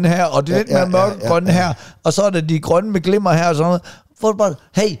lysegrønne her, og de er lidt mere mørkegrønne her, og så er det de grønne med glimmer her, og sådan noget.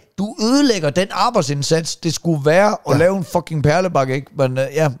 Hey, du ødelægger den arbejdsindsats, det skulle være at lave en fucking perlebakke, ikke? Men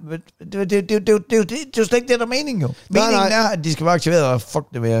det er jo slet ikke det, der er meningen jo. Meningen er, at de skal være aktiveret, og fuck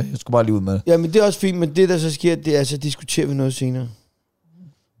det med, jeg skulle bare lige ud med det. Ja, men det er også fint, men det der så sker, det er, så diskuterer vi noget senere.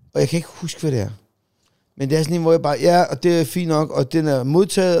 Og jeg kan ikke huske, hvad det er. Men det er sådan en, hvor jeg bare, og det er fint nok, og den er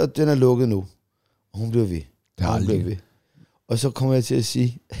modtaget, og den er lukket nu. Og hun bliver ved. Hun bliver ved. Og så kommer jeg til at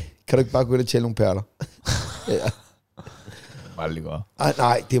sige, kan du ikke bare gå ind og tælle nogle perler?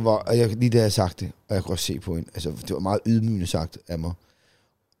 Nej, det var, lige da jeg sagt det, og jeg kunne også se på hende, altså det var meget ydmygende sagt af mig.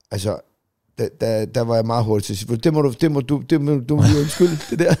 Altså, der var jeg meget hurtigt til at sige, det må du lige undskylde,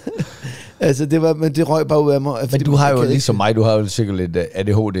 det der. Altså, men det røg bare ud af mig. Men du har jo ligesom mig, du har jo sikkert lidt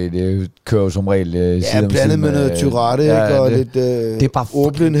ADHD, det kører jo som regel ja, blandet med noget tyrette, ikke? Og lidt det er bare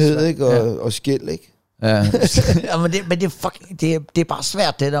ordblindhed, ikke? Og skæld, ikke? Ja, ja men det er bare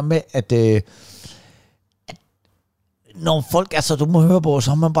svært det der med, at når folk, altså du må høre på,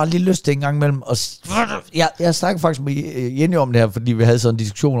 så har man bare lige lyst til en gang imellem. Og jeg snakker faktisk med Jenny om det her, fordi vi havde sådan en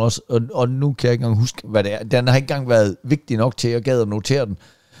diskussion også, og nu kan jeg ikke engang huske, hvad det er. Den har ikke engang været vigtig nok til, at jeg gad at notere den.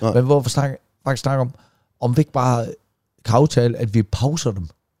 Nej. Men hvorfor snakke om vi ikke bare kan aftale, at vi pauser dem.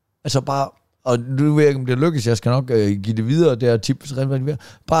 Altså bare, og nu ved jeg ikke, om det lykkes, jeg skal nok give det videre, det her tip,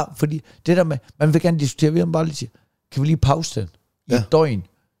 bare fordi det der med, man vil gerne diskutere, vi har bare lige sige, kan vi lige pause den i et døgn?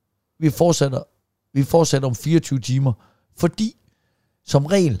 Vi fortsætter om 24 timer, fordi som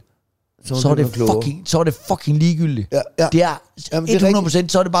regel, så er det fucking ligegyldigt. Ja. Det er 100%,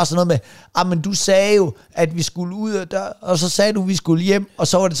 så er det bare sådan noget med, men du sagde jo, at vi skulle ud af der, og så sagde du, at vi skulle hjem, og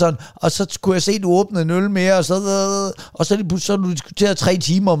så var det sådan, og så kunne jeg se, at du åbnede en øl mere, og så du diskuteret 3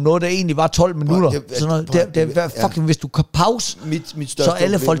 timer om noget, der egentlig var 12 minutter. Det er fucking, hvis du kan pause, så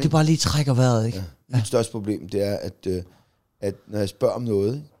alle folk, de bare lige trækker vejret, ikke? Ja. Mit største problem, det er, at når jeg spørger om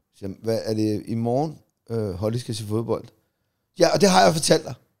noget, så, hvad er det i morgen, Holly skal se fodbold? Ja, og det har jeg fortalt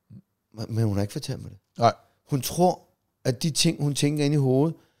dig. Men hun har ikke fortalt mig det. Nej. Hun tror, at de ting, hun tænker ind i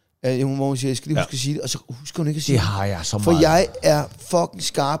hovedet, hvor hun siger, jeg skal lige huske at sige det, og så husker hun ikke at sige det. Det har jeg så meget. For jeg er fucking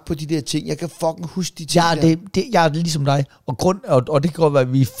skarp på de der ting. Jeg kan fucking huske de ting jeg er ligesom dig. Og det kan godt være,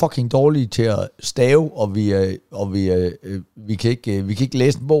 at vi er fucking dårlige til at stave, og vi kan ikke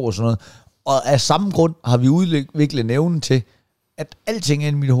læse en bog og sådan noget. Og af samme grund har vi udviklet evnen til, at alting er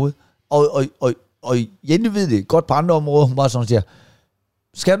inde i mit hoved. Og Jenny ved det godt på andre områder. Hun bare sådan siger,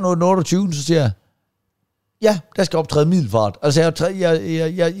 skal du noget 28, så siger jeg, ja, der skal optræde middelfart. Altså,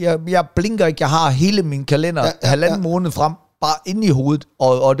 jeg blinker ikke, jeg har hele min kalender halvanden måned frem, bare inde i hovedet,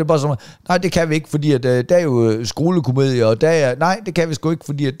 og det er bare sådan, nej, det kan vi ikke, fordi at, der er jo skolekomedie, og nej, det kan vi sgu ikke,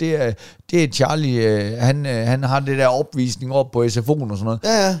 fordi at det er Charlie, han har det der opvisning op på SFO'en og sådan noget.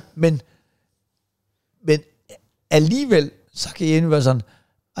 Ja. Men alligevel, så kan Jenny være sådan,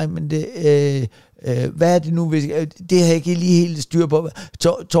 men det, hvad er det nu, det har jeg ikke lige helt styr på.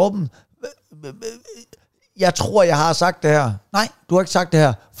 Torben, jeg tror, jeg har sagt det her. Nej, du har ikke sagt det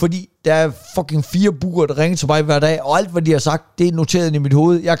her, fordi der er fucking 4 bukker, der ringer til mig hver dag, og alt, hvad de har sagt, det er noteret i mit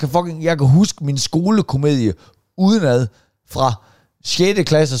hoved. Jeg kan huske min skolekomedie udenad fra 6.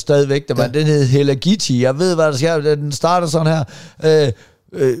 klasse stadigvæk, den hed Hella Gitti. Jeg ved, hvad der sker. Den starter sådan her.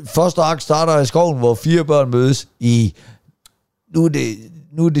 Første akt starter i skoven, hvor 4 børn mødes i...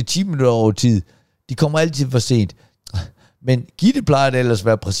 Nu er det 10 minutter over tid. De kommer altid for sent. Men Gitte plejer det ellers at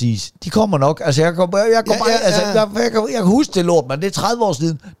være præcis. De kommer nok. Altså, jeg kan huske det lort, men det er 30 år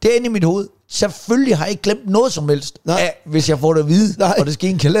siden. Det er inde i mit hoved. Selvfølgelig har jeg ikke glemt noget som helst, hvis jeg får det at vide, og det skal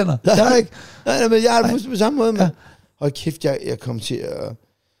i en kalender. Nej. Det har jeg ikke. Nej, men jeg har det på samme måde. Men hold kæft, jeg kom til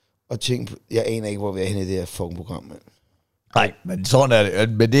at tænke, jeg aner ikke, hvor vi er henne i det her fucking program, mand. Nej, men sådan er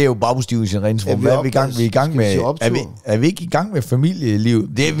det. Men det er jo bagstivelsen rent. Hvad er vi i gang med? Er vi ikke i gang med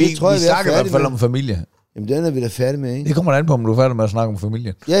familieliv? Det er vi snakker i hvert fald om familie. Jamen, den er vi da færdige med, ikke? Det kommer an på, om du er færdig med at snakke om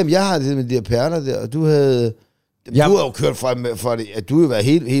familie. Jamen, jeg har det med de her perler der, og du havde... Du har jo kørt fra det, at du har været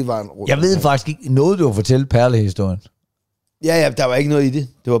helt vejen rundt. Jeg ved faktisk ikke noget, du har fortalt perlehistorien. Ja, der var ikke noget i det.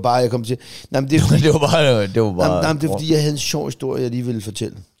 Det var bare, jeg kom til... Nej, men det var bare... det er fordi, jeg havde en sjov historie, jeg lige ville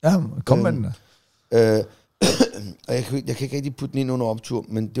fortælle. Ja, kom med den der. Og jeg kan ikke rigtig putte den ind under optur,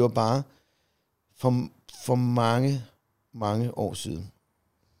 men det var bare for mange, mange år siden,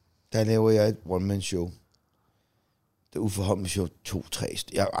 der laver jeg et one-man-show. Det er uforholdt show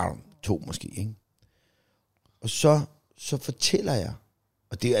 2 måske, ikke? Og så fortæller jeg,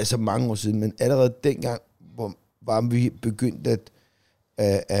 og det er altså mange år siden, men allerede dengang, hvor var vi begyndt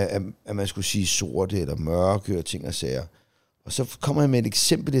at man skulle sige sorte eller mørke og ting og sager. Og så kommer jeg med et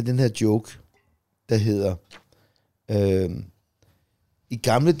eksempel i den her joke, der hedder, i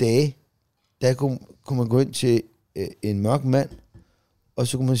gamle dage, der kunne man gå ind til en mørk mand, og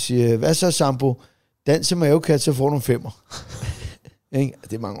så kunne man sige, hvad så, Sambo? Dans i mavekat, så får du en 5'er.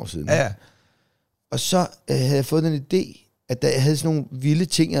 Det er mange år siden. Ja. Og så havde jeg fået den idé, at jeg havde sådan nogle vilde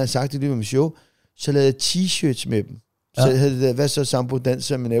ting, jeg havde sagt i løbet af mit show, så lavede jeg t-shirts med dem. Så jeg havde det, hvad så, Sambo?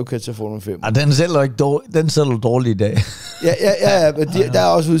 Dans i mavekat, så får du en 5'er. Den sælger dårlig i dag. ja, men der er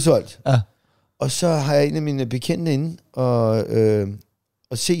også udsolgt. Ja. Og så har jeg en af mine bekendte inde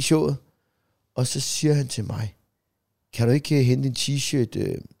og se showet, og så siger han til mig, kan du ikke hente en t-shirt,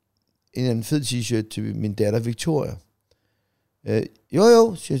 en anden fed t-shirt til min datter Victoria?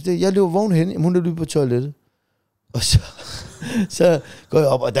 Jo, siger jeg løber vågen hen, hun er løbet på toilettet. Og Så går jeg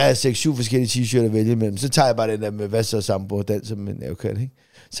op, og der er 6-7 forskellige t-shirts at vælge imellem. Så tager jeg bare den der med hvad så sambo, den som en nævkat, ikke?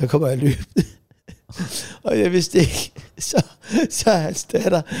 Så kommer jeg løbende. Og jeg vidste ikke, så er hans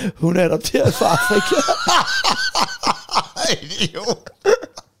datter, hun er adopteret fra Afrika. Idiot.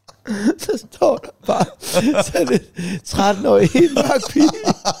 Så står der bare sådan en 13-årig helt mørk pige.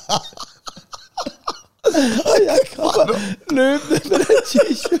 Og jeg kommer løbende med den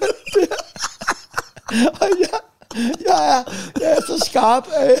t-shirt der. Og jeg er så skarp,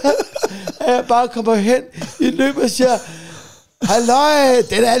 at jeg bare kommer hen i løbet og siger, halløj,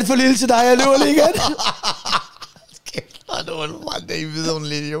 den er alt for lille til dig, jeg løber lige igen. Det var en dag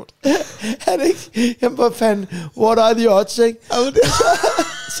vidunderlig idiot. Han ikke, jamen hvor fanden, what are the odds, ikke?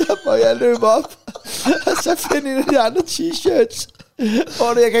 Så må jeg løbe op, og så finde en af de andre t-shirts.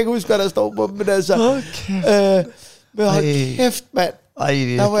 Jeg kan ikke huske, hvad der står på dem, men altså, men hold kæft, mand.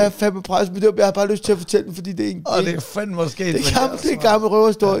 Der var jeg fandme presset, men jeg har bare lyst til at fortælle den, fordi det er en... det er fandme måske... Det er en gammel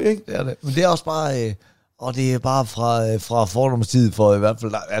røverhistorie, ikke? Det er det. Men det er også bare... og det er bare fra fordomstid, for i hvert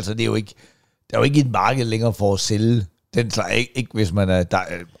fald... Altså, det er jo ikke... Der er jo ikke et marked længere for at sælge. Den slags, ikke hvis man er...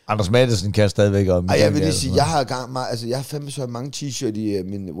 Anders Madsen kan stadigvæk... Jeg vil lige sige, jeg har fandme så mange t-shirt i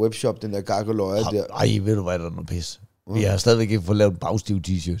min webshop, den der Gargoløje der. Ej, ved du hvad, der er noget pis. Vi har stadigvæk ikke fået lavet en bagstiv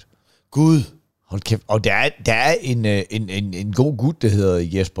t-shirt. Gud. Hold kæft. Og der er en god gut, der hedder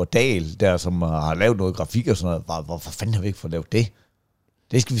Jesper Dahl, der som har lavet noget grafik og sådan noget. Hvorfor fanden har vi ikke fået lavet det?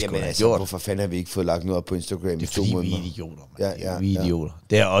 Det skal vi sgu have gjort. Hvorfor fanden har vi ikke fået lagt noget op på Instagram? Det er fordi, vi er idioter, man. Ja, vi er idioter.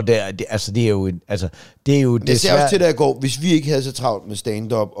 Det er jo en... Altså, det er jo... Jeg ser også til, der i går, hvis vi ikke havde så travlt med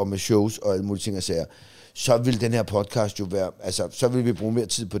stand-up og med shows og alle mulige ting og sager, så ville den her podcast jo være... Altså, så ville vi bruge mere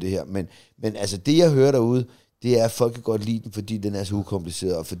tid på det her. Men altså, det jeg hører derude, det er, at folk kan godt lide den, fordi den er så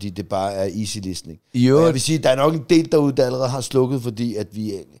ukompliceret, og fordi det bare er easy listening. Jo. Jeg vil sige, der er nok en del derude, der allerede har slukket, fordi at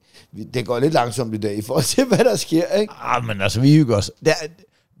det går lidt langsomt i dag, i forhold til, hvad der sker, ikke? Men altså, vi hygger os.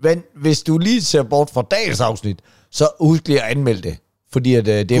 Men hvis du lige ser bort fra dagens afsnit, så husk lige at anmelde det. Fordi at,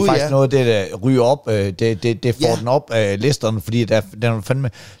 det er faktisk noget, der ryger op. Det får den op af listerne, fordi den er fandme...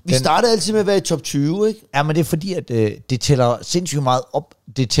 Vi starter altid med at være i top 20, ikke? Ja, men det er fordi, at det tæller sindssygt meget op.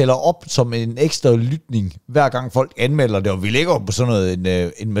 Det tæller op som en ekstra lytning, hver gang folk anmelder det, og vi ligger på sådan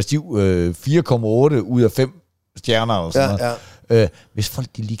noget, en massiv 4,8 ud af 5 stjerner og sådan noget. Hvis folk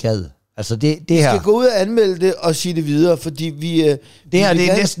de lige gad. Altså det her... Vi skal gå ud og anmelde det og sige det videre, fordi vi... det her,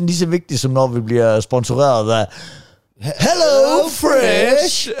 det er næsten lige så vigtigt, som når vi bliver sponsoreret af Hello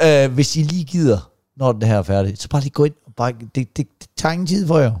Fresh! Hvis I lige gider, når det her er færdigt, så bare lige gå ind. Det tager ingen tid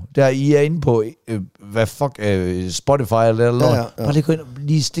for jer. Der I er inde på Spotify eller noget. Ja. Bare lige gå ind og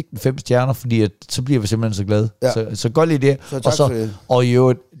lige stikke den 5 stjerner, fordi så bliver vi simpelthen så glade. Ja. Så gør lige det. Og i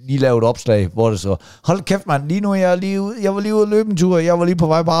øvrigt lige lave et opslag, hvor det så, hold kæft mand, lige nu jeg var lige ude at løbe en tur, jeg var lige på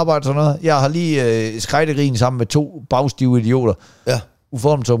vej på arbejde, sådan noget. Jeg har lige skrejtegrin sammen med 2 bagstive idioter. Ja.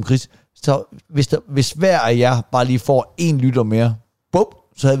 Uformet som Chris. Så hvis hver af jer bare lige får 1 lytter mere,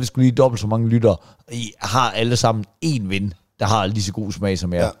 så havde vi sgu lige dobbelt så mange lyttere. I har alle sammen 1 ven, der har lige så god smag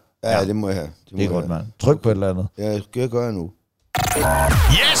som jer. Ja, det må jeg have. Det er godt, mand. Tryk på et eller andet. Ja, det gør jeg nu.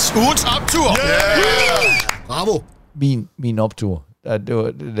 Yes, ugens optur! Yeah! Bravo! Min optur, det var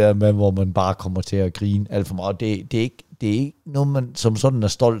det der med, hvor man bare kommer til at grine alt for meget. Det er ikke noget, man som sådan er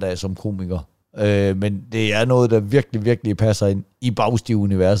stolt af som komiker. Men det er noget, der virkelig, virkelig passer ind i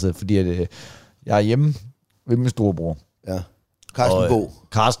bagstiv-universet, fordi at, jeg er hjemme ved min storebror. Ja.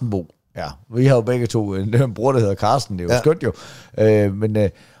 Carsten Bo. Ja. Vi har jo begge to en bror, der hedder Carsten. Det er jo skønt jo.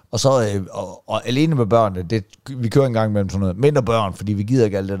 Og så og alene med børnene, vi kører en gang mellem sådan noget. Mænd og børn, fordi vi gider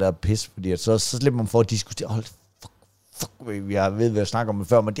ikke alt det der pis, fordi at så slipper man for at diskutere. Fuck, jeg ved, hvad jeg snakker om det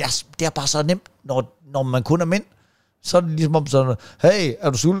før, men det er bare så nemt, når man kun er mænd. Så er det ligesom om sådan, hey, er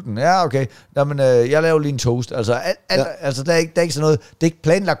du sulten? Ja, okay. Jamen, jeg laver lige en toast. Altså, der er ikke sådan noget, det er ikke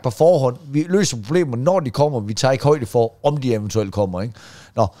planlagt på forhånd. Vi løser problemer, når de kommer. Vi tager ikke højde for, om de eventuelt kommer, ikke?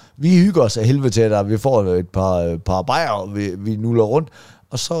 Nå, vi hygger os af helvede til, at vi får et par bajer, vi nuller rundt.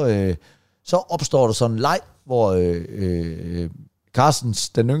 Og så opstår der sådan en leg, hvor Carstens,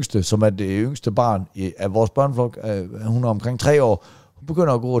 den yngste, som er det yngste barn af vores børneflok, hun er omkring 3 år, hun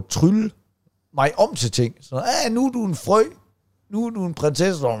begynder at gå og trylle mig om til ting. Så, nu er du en frø. Nu er du en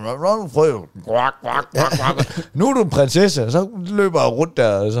prinsesse. Nu er du en frø. Nu er du en prinsesse. Og så løber jeg rundt der.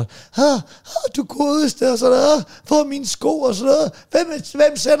 Og så, du godeste. Og så der. Få mine sko og sådan noget.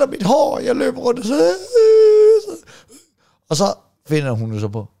 Hvem sætter mit hår? Jeg løber rundt og så. Og så finder hun så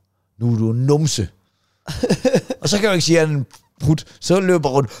på. Nu er du en numse. Og så kan jeg ikke sige, at en prut. Så løber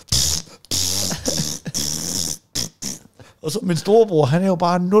jeg rundt. Og så min storebror, han er jo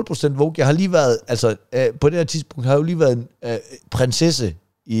bare 0% woke. Jeg har lige været, på det her tidspunkt, har jeg jo lige været en prinsesse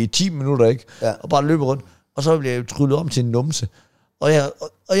i 10 minutter, ikke? Ja. Og bare løbet rundt. og så bliver jeg tryllet om til en numse. Og jeg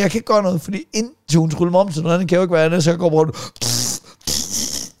kan ikke gøre noget, fordi indtil hun tryller mig om til noget andet, kan jeg jo ikke være andet, så jeg går rundt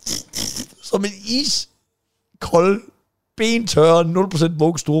som en iskold, bentørre, 0%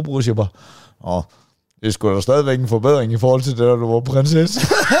 våg storebror, siger bare, det er sgu da stadigvæk en forbedring i forhold til det, da du var prinsesse.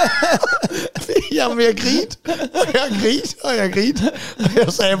 Jamen, jeg grinte, og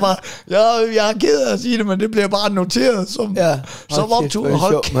jeg sagde bare, jeg er ked af at sige det, men det bliver bare noteret som optur.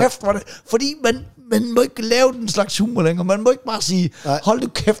 Hold kæft, var det. Fordi man må ikke lave den slags humor længere. Man må ikke bare sige, hold du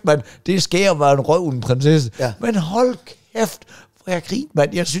kæft, mand, det skal jeg være en røven prinsesse. Ja. Men hold kæft, hvor jeg grinte,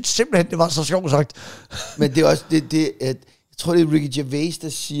 mand. Jeg synes simpelthen, det var så sjovt sagt. Men det er også at jeg tror, det er Ricky Gervais, der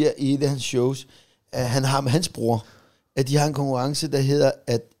siger i et af hans shows, at han har med hans bror, at de har en konkurrence, der hedder,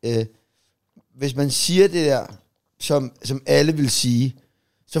 at hvis man siger det der, som alle vil sige,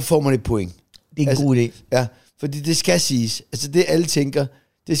 så får man et point. Det er en god idé. Ja, fordi det skal siges. Altså det alle tænker,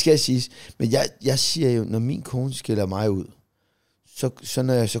 det skal siges. Men jeg siger jo, når min kone skiller mig ud, så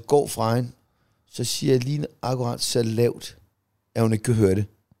når jeg så går fra hende, så siger jeg lige akkurat så lavt, at hun ikke kan høre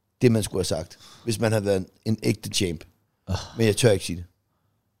det man skulle have sagt, hvis man havde været en ægte champ. Men jeg tør ikke sige det.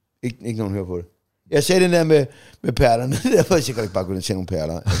 Ikke nogen hører på det. Jeg sagde den der med perlerne. Derfor jeg kan ikke bare gå ind og se nogle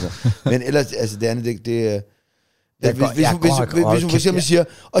perler. Altså. Men ellers, altså det andet, det hvis hun for eksempel siger,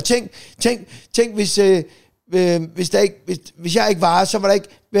 og tænk hvis jeg ikke var, så var der ikke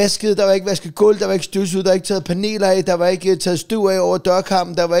vasket, der var ikke vasket gulv, der var ikke støvsuget, der var ikke taget paneler af, der var ikke taget støv af over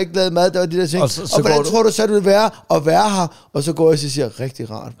dørkampen, der var ikke lavet mad, der var de der ting. Og hvordan tror du så, det vil være at være her? Og så går jeg og siger, rigtig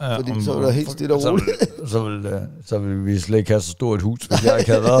rart, fordi så er det helt stille og roligt. Så vil vi slet ikke have så stort et hus, hvis jeg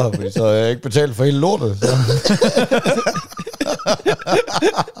ikke havde været her, fordi så har jeg ikke betalt for hele lortet.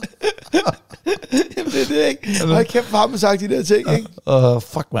 Jamen det er det, ikke? Hold kæft, for ham sagt de der ting, ikke?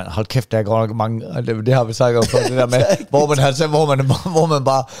 Fuck, man. Hold kæft, der er godt nok mange. Det har vi sagt om, det der med, hvor man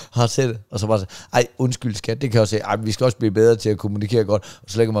bare har set, og så bare sagt, ej, undskyld skat, det kan jeg også sige, vi skal også blive bedre til at kommunikere godt, og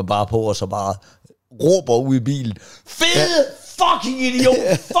så lægger man bare på, og så bare råber ud i bilen, fede fucking idiot,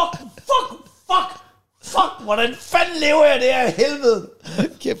 fuck, hvordan fanden lever jeg det her helvede?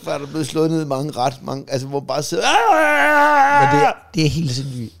 Kæft, hvor er der blevet slået ned i mange altså hvor bare sidder... Men det er helt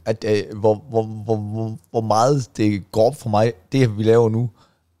sindssygt, at hvor meget det går op for mig, det vi laver nu.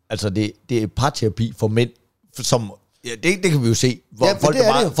 Altså det er parterapi for mænd, som, det kan vi jo se, hvor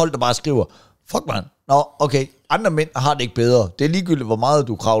folk der bare skriver, fuck man, okay, andre mænd har det ikke bedre. Det er ligegyldigt, hvor meget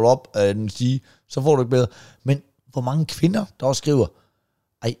du kravler op af den stige, så får du ikke bedre. Men hvor mange kvinder, der også skriver,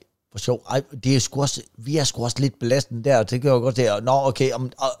 ej, hvor sjovt, det er sgu også, vi er sgu også lidt belastende der, det gør jeg godt der. Okay,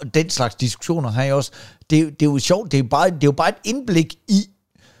 og den slags diskussioner har jeg også. Det er jo sjovt, det er jo bare et indblik i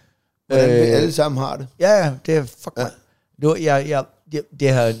hvordan vi alle sammen har det. Ja, det er fuck man.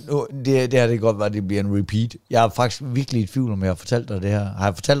 Det her det godt være, det bliver en repeat. Jeg er faktisk virkelig i tvivl om, jeg har fortalt dig det her. Har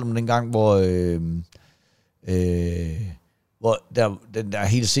jeg fortalt om den gang, hvor der den der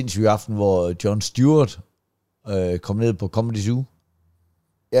helt sindssyge aften, hvor Jon Stewart kom ned på Comedy Zoo?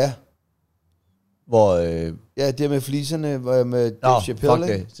 Ja. Hvor... ja, det med fliserne, hvor med Dave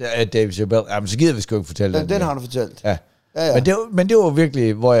Chappelle, ikke? Ja, Dave Chappelle. Jamen, så gider vi sgu ikke fortælle den. Den har du fortalt. Ja. Men det var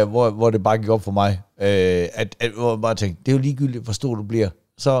virkelig, hvor det bare gik op for mig, hvor jeg bare tænkte, det er jo ligegyldigt, hvor stor du bliver.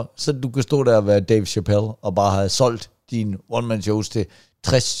 Så du kan stå der og være Dave Chappelle, og bare have solgt din one-man-shows til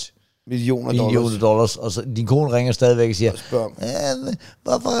 60 millioner dollars, og så din kone ringer stadigvæk og siger,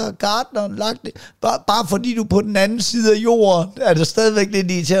 hvorfor har Gardner lagt det? Bare fordi du er på den anden side af jorden, er det stadigvæk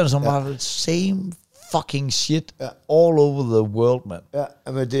lidt irriterende, som bare same fucking shit all over the world, man.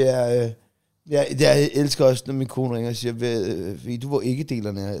 Ja, men det er... jeg elsker også, når min kone ringer og siger, du var ikke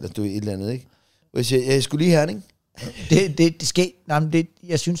delerne her, eller du er et eller andet, ikke? Og jeg siger, jeg skulle lige her, ikke? Det skal... Nej,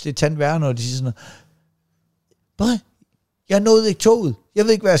 jeg synes, det er tandt værre, når de siger sådan noget. Jeg nåede ikke toget. Jeg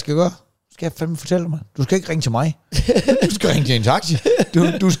ved ikke, hvad jeg skal gøre. Skal jeg fandme fortælle mig? Du skal ikke ringe til mig. Du skal ringe til en taxi.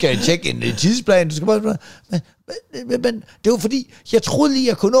 Du skal tjekke en tidsplan. Du skal bare... Men det var fordi, jeg troede lige,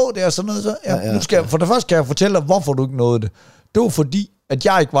 jeg kunne nå det, og sådan noget. Så, for det første kan jeg fortælle dig, hvorfor du ikke nåede det. Det var fordi, at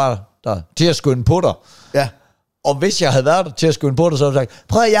jeg ikke var der til at skynde på dig. Ja. Og hvis jeg havde været der til at skynde på dig, så havde jeg sagt,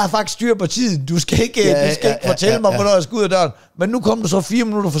 prøv at jeg har faktisk styr på tiden. Du skal ikke fortælle mig, hvornår jeg skal ud af døren. Men nu kom du så 4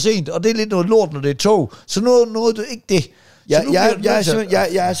 minutter for sent, og det er lidt noget lort, når det er tog. Så nu nåede du ikke det.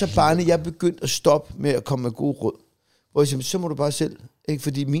 Jeg er så barnig, jeg er begyndt at stoppe med at komme med gode råd. Hvor jeg siger, så må du bare selv. Ikke?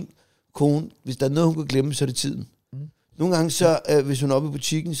 Fordi min kone, hvis der er noget, hun kan glemme, så er det tiden. Nogle gange, så, hvis hun er oppe i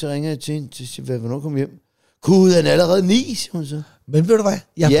butikken, så ringer jeg til hende, og siger, hvornår kommer hjem? Gud, han er allerede 9, siger hun så. Men ved du hvad?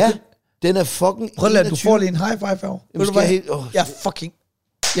 Den er fucking... Prøv at lade, du får lige en high five her. Ved du hvad?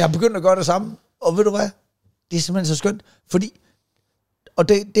 Jeg har begyndt at gøre det samme. Og ved du hvad? Det er simpelthen så skønt. Fordi... Og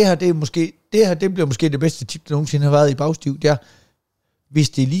det her bliver måske det bedste tip, der nogensinde har været i bagstiv. Det er, hvis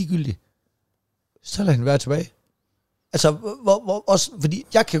det er ligegyldigt, så lad hende være tilbage. Altså, også, fordi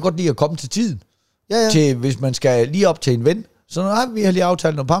jeg kan godt lide at komme til tiden. Ja. Til, hvis man skal lige op til en ven. Så når vi har lige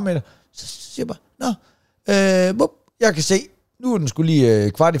aftalt nogle parametre, så siger jeg bare, jeg kan se, nu er den sgu lige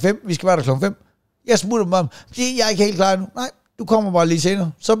 4:45, vi skal være der 5:00. Jeg smutter mig, jeg er ikke helt klar nu. Nej, du kommer bare lige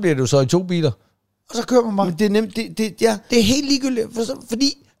senere. Så bliver det jo så i 2 biler. Og så kører man bare. Men det er nemt, det er helt ligegyldigt,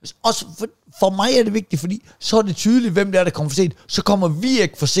 fordi også for mig er det vigtigt, fordi så er det tydeligt, hvem det er, der kommer for sent. Så kommer vi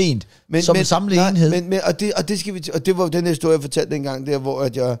ikke for sent som en samlet enhed. Og det skal vi, og det var den historie, jeg fortalte dengang der,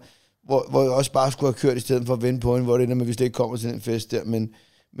 hvor jeg også bare skulle have kørt i stedet for at vente på hende, hvor det ender med, at vi slet ikke kommer til den fest der.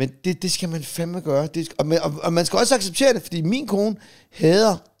 Men det skal man fandme gøre. Og man skal også acceptere det, fordi min kone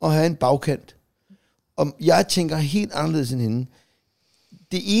hader at have en bagkant. Og jeg tænker helt anderledes end hende.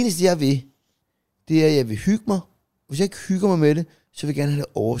 Det eneste, jeg vil, det er, at jeg vil hygge mig. Hvis jeg ikke hygger mig med det, så vil jeg gerne have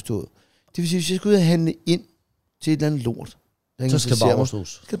det overstået. Det vil sige, hvis jeg skal ud og handle ind til et eller andet lort, så skal det bare overstås.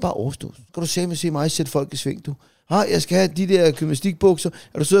 Så skal det bare overstås. Så skal du se mig sætte folk i sving, du. Jeg skal have de der gymnastikbukser.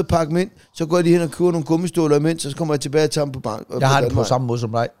 Er du sød at pakke dem ind, så går jeg lige hen og køber nogle gummiståler imens, så kommer jeg tilbage og tager dem på barn. Jeg har det på samme måde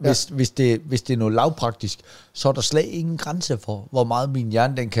som dig. Hvis det er noget lavpraktisk, så er der slet ingen grænse for, hvor meget min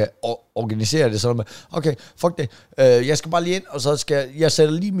hjerne den kan organisere det. Sådan med, okay, fuck det. Jeg skal bare lige ind, og så skal jeg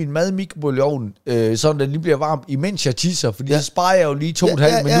sætter lige min mad i mikrobølgeovnen, så den lige bliver varm, imens jeg tisser, fordi så sparer jeg jo lige 2,5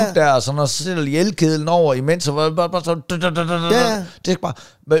 minutter der, og så sætter jeg elkedlen over, imens så bare sådan, det skal bare.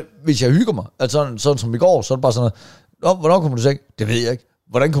 Men hvis jeg hygger mig, altså sådan som i går, så er det bare sådan noget, hvornår kommer du til? Det ved jeg ikke.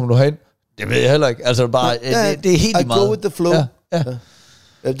 Hvordan kommer du hen? Det ved jeg heller ikke. Altså bare, det er helt i meget. I go with the flow. Ja.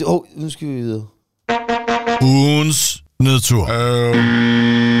 Nu skal vi videre. Ugens nedtur.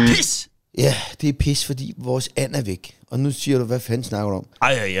 Pis! Ja, det er pis, fordi vores and er væk. Og nu siger du, hvad fanden snakker du om?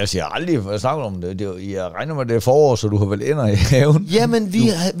 Ej, jeg siger aldrig, hvad jeg snakker om det. Jeg regner med, det er forår, så du har vel ender i haven. Jamen,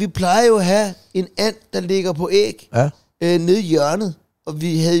 vi plejer jo at have en and, der ligger på æg. Ja. Nede i hjørnet. Og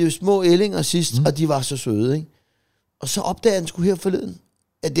vi havde jo små ællinger sidst, og de var så søde, ikke? Og så opdager han sgu her forleden.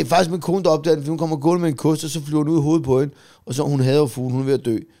 At det er faktisk min kone, der opdager den, for hun kommer gående med en kost, og så flyver hun ud i hovedet på hende. Og så hun havde jo fuglen, hun er ved at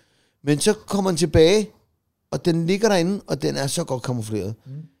dø. Men så kommer han tilbage, og den ligger derinde, og den er så godt kamufleret.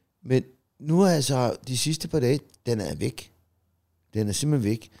 Men nu er altså de sidste par dage, den er væk. Den er simpelthen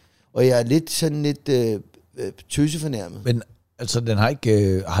væk. Og jeg er lidt tøsefornærmet. Men altså, den har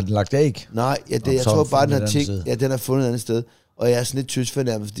ikke... har den lagt æg? Nej, jeg tror bare, den har tænkt... Ja, den har fundet et andet sted. Og jeg er sådan lidt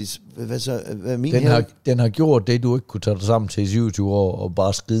tøsefornærmet, fordi... Hvad er min den har gjort det, du ikke kunne tage dig sammen til i 27 år, og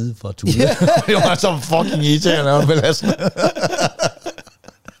bare skride fra tulle. Yeah. Det var så fucking irriterende, belastende.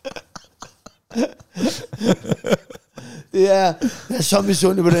 Jeg er så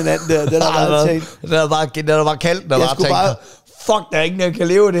misundelig på den anden der. Den er bare tænkt. Den er bare kaldt, der bare tænkt, fuck, der er ingen, der kan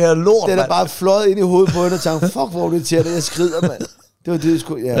leve det her lort, den er bare fløjet ind i hovedet på hende og tænkt, fuck, hvor du til det, jeg skrider, mand. Det var det, jeg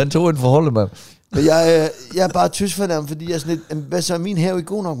skulle, ja. Den tog en forhold, mand. Men jeg er bare tysfornærmet, fordi jeg er sådan lidt, hvad så er min have ikke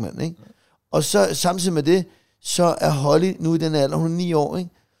god nok, mand, ikke? Og så samtidig med det, så er Holly nu i den alder, hun er 9 år, ikke?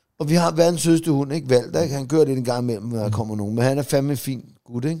 Og vi har verdens sødeste hund, ikke? Valter, ikke? Han gør lidt en gang imellem, når der kommer nogen, men han er fandme en fin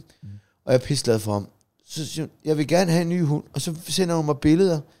gut, ikke? Og jeg er pisseglad for ham. Så siger hun, jeg vil gerne have en ny hund, og så sender hun mig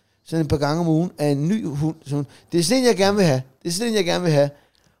billeder, sådan et par gange om ugen, af en ny hund. Så hun, det er sådan en, jeg gerne vil have. Det er sådan en, jeg gerne vil have.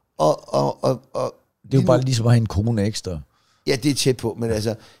 Og det er jo bare ligesom at have en kone ekstra. Ja, det er tæt på, men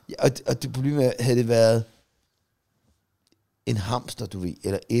altså, og det problem er, havde det været en hamster, du ved,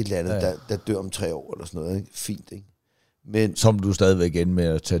 eller et eller andet, der dør om 3 år, eller sådan noget, ikke? Fint, ikke? Men, som du stadigvæk ender med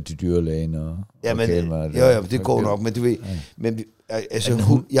at tage til dyrlægen og jo, det går nok, men du ved, men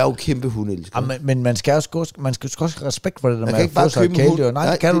altså, jeg er jo kæmpe hundelsker. Ja, men man skal også have respekt for det, der man kan ikke bare købe en hund.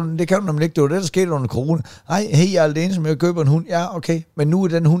 Nej, det kan du nemlig ikke. Det var det, der skete under corona. Nej, hey, jeg er alene, som jeg køber en hund. Ja, okay, men nu er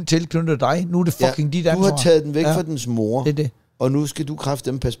den hund tilknyttet dig. Nu er det fucking dit ansvar. Du har taget den væk fra dens mor. Det er det. Og nu skal du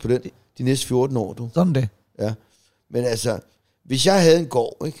kraftedeme passe på den de næste 14 år, du. Sådan det. Ja, men altså, hvis jeg havde en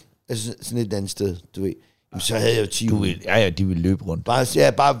gård, ikke? Altså sådan et andet sted, du ved, så havde jeg jo 10 hunde. Ja, de ville løbe rundt.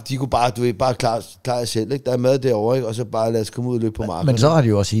 De kunne bare, du ved, bare klare jer selv, ikke? Der er mad derovre, ikke? Og så bare lad os komme ud og løbe på marken. Men så har de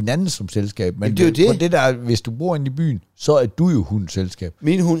jo også hinanden som selskab. Men det er jo det der, hvis du bor inde i byen, så er du jo hundselskab.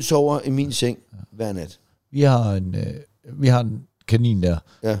 Min hund sover i min seng hver nat. Vi har en kanin der.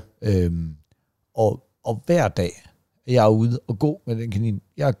 Ja. Og hver dag jeg er ude og gå med den kanin.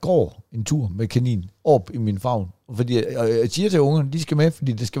 Jeg går en tur med kanin op i min favn. Fordi jeg siger til ungerne, de skal med,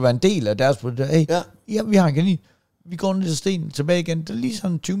 fordi det skal være en del af deres projekt. Hey, ja, vi har en kanin. Vi går ned til stenen, tilbage igen. Det er lige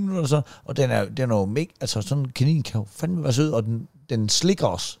sådan 20 minutter så. Og den er jo mega. Altså sådan en kanin kan jo fandme være sød, og den slikker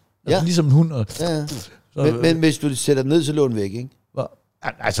os. Altså, ligesom en hund. Ja. Men hvis du sætter den ned, så lå den væk, ikke?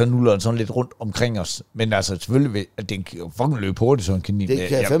 Altså nu løber den sådan lidt rundt omkring os. Men altså selvfølgelig, at den kan fucking løbe hurtigt, sådan en kanin. Det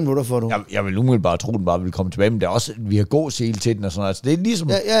kan 5 minutter for du. Jeg vil umiddelbart tro, den bare vil komme tilbage. Men det er også, vi har gåsele til den og sådan noget. Altså det er ligesom...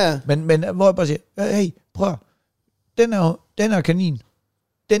 Ja. Men hvor jeg bare siger, hey, prøv. Den her kanin,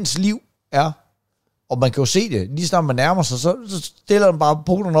 dens liv er Og man kan jo se det. Lige snart man nærmer sig, så stiller den bare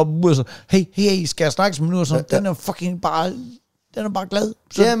poterne op og så, hey, skal jeg snakke med nu? Og sådan, den er fucking bare, den er bare glad.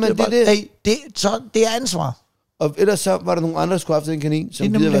 Så ja, men det er bare, det. Hey, det er ansvar. Og ellers så var der nogle andre, der skulle have haft en kanin,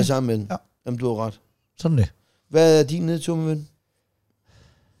 som gider være sammen med den. Ja. Jamen, du har ret. Sådan det. Hvad er din nedtur, min ven?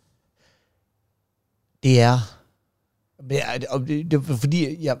 Det er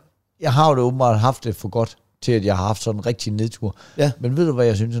fordi, jeg har jo det åbenbart haft det for godt, til at jeg har haft sådan en rigtig nedtur. Ja. Men ved du, hvad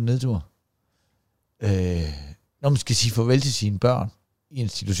jeg synes er nedtur? Når man skal sige farvel til sine børn i en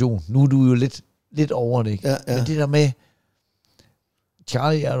institution. Nu er du jo lidt over det, ikke? Ja. Men det der med,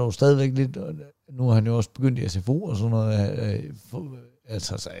 Charlie er jo stadigvæk lidt, nu har han jo også begyndt i SFO og sådan noget,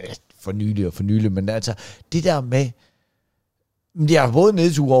 for nylig, men altså, det der med, jeg har både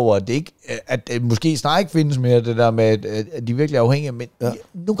nedtur over, at det ikke, at det måske snart ikke findes mere, det der med, at de virkelig er afhængige, men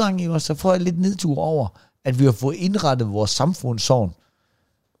nogle gange også, så får jeg lidt nedtur over, at vi har fået indrettet vores samfund sådan,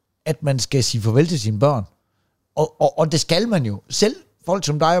 at man skal sige farvel til sine børn. Og det skal man jo. Selv folk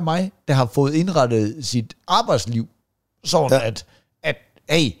som dig og mig, der har fået indrettet sit arbejdsliv, sådan at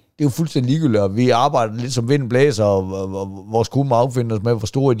hey, det er jo fuldstændig ligegyldigt, og vi arbejder lidt som vind blæser, og vores kone må affinde os med, hvor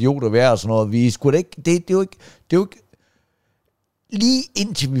store idioter vi er, og sådan noget. Vi skulle ikke, det er jo ikke, lige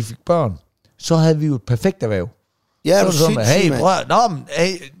indtil vi fik børn, så havde vi jo et perfekt erhverv. Ja, så sådan,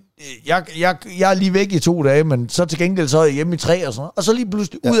 jeg er lige væk i 2 dage, men så til gengæld så er jeg hjemme i 3 og sådan noget. Og så lige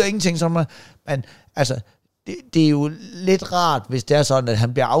pludselig ud af ingenting, sådan, men altså, det er jo lidt rart, hvis det er sådan, at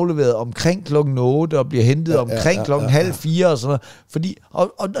han bliver afleveret omkring klokken 8, og bliver hentet omkring klokken halv 4 og sådan noget. Fordi,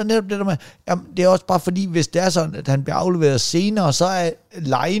 og netop det der med, jamen, det er også bare fordi, hvis det er sådan, at han bliver afleveret senere, så er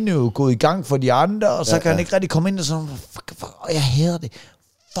legene jo gået i gang for de andre, og så kan han ikke rigtig komme ind og sådan, fuck, og jeg hader det.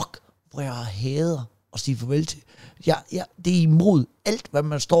 Fuck, hvor jeg hader at sige farvel til. Det er imod alt, hvad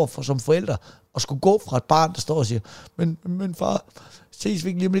man står for som forældre, og skulle gå fra et barn, der står og siger, men far, ses vi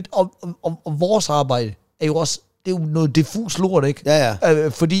ikke lige om lidt, og vores arbejde er jo også, det er jo noget diffus lort, ikke? Ja.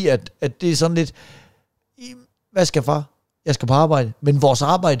 Fordi at det er sådan lidt, hvad skal far? Jeg skal på arbejde. Men vores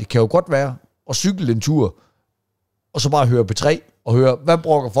arbejde kan jo godt være at cykle en tur, og så bare høre P3, og høre, hvad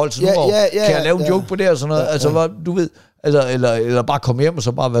brokker folk så nu over? Kan jeg lave en joke på det, og sådan noget? Altså, hvad, du ved, altså, eller bare komme hjem, og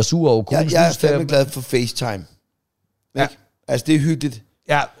så bare være sur over konen. Jeg er fandme glad for FaceTime. Ja. Altså, det er hyggeligt.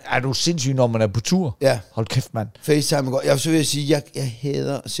 Ja, er du sindssyg, når man er på tur? Ja. Hold kæft, mand. FaceTime er godt. Så vil jeg sige, jeg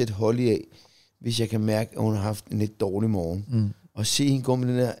hader at sætte Holly af, hvis jeg kan mærke, at hun har haft en lidt dårlig morgen. Og se hende gå med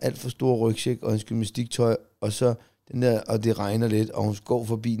den der alt for store rygsæk og en gymnastiktøj, og så den der, og det regner lidt, og hun går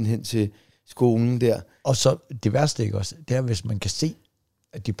forbi den hen til skolen der. Og så det værste, ikke også, det er, hvis man kan se,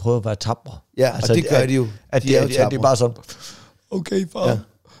 at de prøver at være tapre. Ja, altså, og det gør de jo. At det er bare sådan, okay far,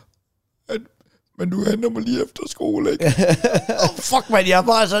 men du henter mig lige efter skole, ikke? Fuck, man, jeg er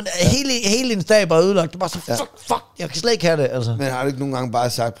bare sådan, hele en dag bare ødelagt. Det er bare så, fuck, jeg kan slet ikke have det, altså. Men har du ikke nogle gange bare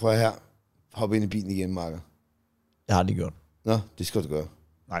sagt, prøv her, hop ind i bilen igen, Marker? Jeg har det gjort. Nå, det skal du gøre.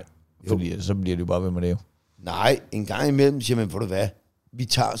 Nej, fordi så bliver det jo bare ved med det jo. Nej, en gang imellem siger man, hvor du hvad? Vi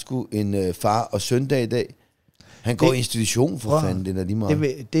tager sgu en far og søndag i dag. Han går i institution for fanden, det er lige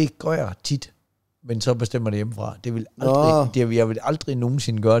meget. Det gør jeg tit, men så bestemmer det hjemmefra. Jeg vil aldrig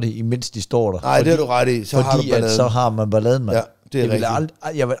nogensinde gøre det, imens de står der. Nej, det har du ret i. Så har man balladen, mand. Ja, det er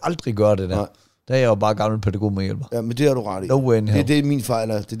rigtigt. Jeg vil aldrig gøre det der. Nej. Der er jeg jo bare gammel pædagog med hjælper. Ja, men det har du ret i. No way in hell. Det er min fejl,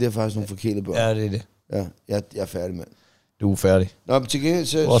 det er der faktisk nogle forkælede børn. Ja, det er det. Ja, jeg er færdig, mand. Du er færdig. Nå, men til gengæld,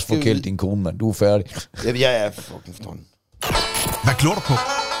 så... Du er også forkælet din kone, mand. Du er færdig. Jeg er fucking forstående. Hvad glor du på?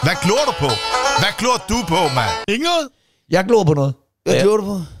 Hvad glor du på? Hvad glor du på, mand? Inget? Jeg glor på noget. Hvad glor du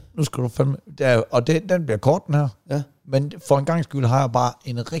på? Nu skal du fandme... Og den bliver kort, den her. Ja. Men for en gang skyld har jeg bare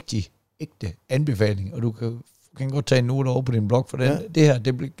en rigtig ægte anbefaling, og du kan godt tage en note over på din blog, for det her,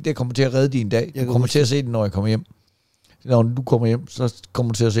 det kommer til at redde din dag. Du kommer til at se den, når jeg kommer hjem. Når du kommer hjem, så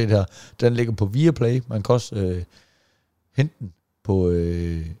kommer du til at se det her. Den ligger på Viaplay. Man kan også hente den på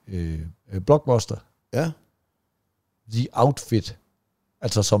Blockbuster. Ja. The Outfit.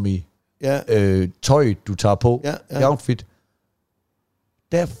 Altså som i tøj, du tager på. Ja. The Outfit.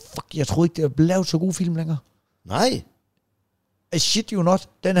 Jeg troede ikke, det var lavet så god film længere. Nej. Shit you not.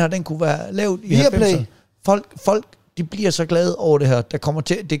 Den her, den kunne være lavet i 90'erne. Folk, de bliver så glade over det her.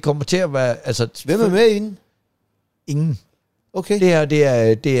 Det kommer til at være... Altså, hvem er med i den? Ingen. Okay.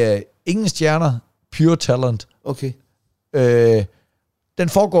 Det er ingen stjerner. Pure talent. Okay. Den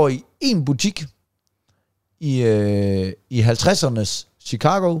foregår i en butik i 50'ernes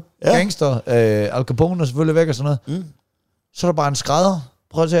Chicago. Ja. Gangster. Al Capone er selvfølgelig væk og sådan noget. Så er der bare en skrædder.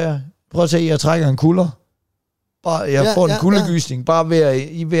 Prøv at se, jeg trækker en kulder. Jeg får en kuldegysning, bare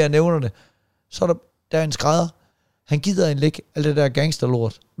ved at nævne det. Så er der en skrædder. Han gider en læg alt det der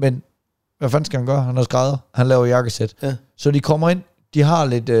gangsterlort. Men hvad fanden skal han gøre? Han er skrædder. Han laver jakkesæt. Ja. Så de kommer ind. de har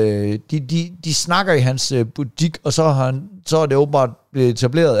lidt, de snakker i hans butik, og så er det åbenbart blevet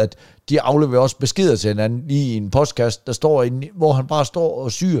etableret, at de afleverer også beskeder til hinanden lige i en podcast, der står hvor han bare står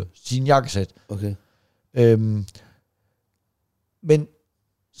og syr sin jakkesæt. Okay. Men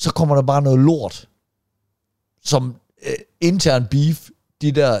så kommer der bare noget lort, som intern beef,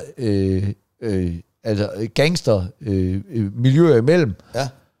 de der altså gangster miljøer imellem. Ja.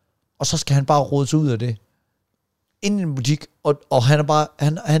 Og så skal han bare rode sig ud af det. Inden i en butik, og han er bare,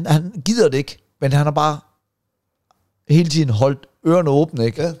 han gider det ikke, men han har bare hele tiden holdt ørerne åbne,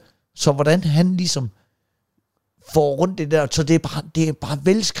 ikke? Ja. Så hvordan han ligesom får rundt det der, så det er bare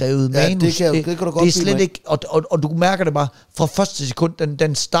velskrevet manus. Det kan du godt det er slet ikke, og du mærker det bare, fra første sekund,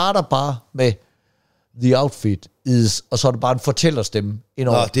 den starter bare med the outfit is, og så er det bare en fortællerstemme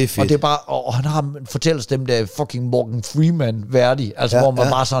indover. Det er fedt. Og det er bare, og han har en fortællerstemme, der er fucking Morgan Freeman værdig, altså hvor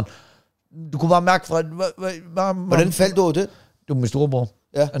man bare sådan, du kunne bare mærke fra... Hvordan faldt du over det? Det var min storebror.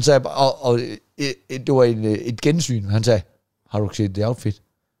 Ja. Han sagde, og det var et gensyn. Han sagde, har du set det outfit?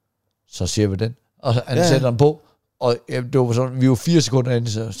 Så siger vi den. Og han sætter den på, og det var sådan, vi var 4 sekunder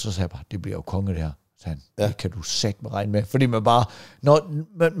inde, så sagde jeg bare, det bliver jo konge det her. Så han, det kan du satme regne med. Fordi man bare, når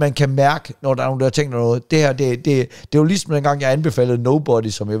man kan mærke, når der er nogen, der tænker noget, det her, det er jo ligesom dengang, jeg anbefalede Nobody,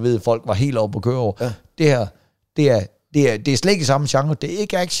 som jeg ved, folk var helt oppe på køre over. Ja. Det her, det er slet ikke samme genre, det er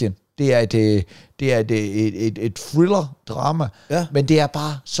ikke action. Det er et thriller-drama, men det er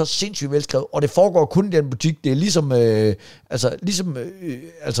bare så sindssygt velskrevet, og det foregår kun i den butik. Det er ligesom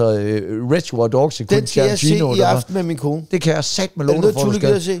Reservoir Dogs i den skal jeg se i aften med min kone. Det kan jeg sat med låne for, du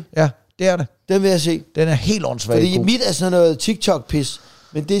skal se. Ja, det er det. Den vil jeg se. Den er helt åndssvagt. Fordi mit er sådan noget TikTok-pis,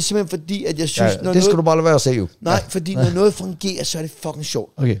 men det er simpelthen fordi, at jeg synes... det skal du bare lade være at se jo. Nej, fordi når noget fungerer, så er det fucking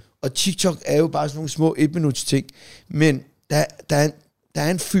sjovt. Okay. Og TikTok er jo bare sådan nogle små 1-minuts ting, men der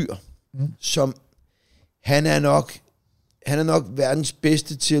er en fyr, som han er nok verdens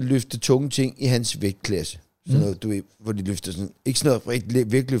bedste til at løfte tunge ting i hans vægtklasse. Sådan noget, du ved, hvor de løfter sådan, ikke sådan noget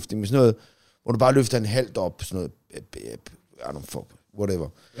rigtig vægtløftning, men sådan noget, hvor du bare løfter en halvt op, sådan noget, I don't fuck, whatever.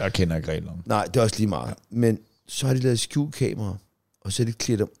 Jeg kender ikke reglerne. Nej, det er også lige meget. Men så har de lavet skjulkameraer, og så har de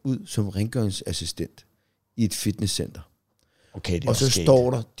klædt ham ud som rengøringsassistent i et fitnesscenter. Okay, det er og så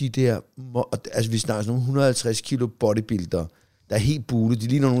står der de der, altså vi snakker sådan nogle 150 kilo bodybuildere, der er helt bulet, de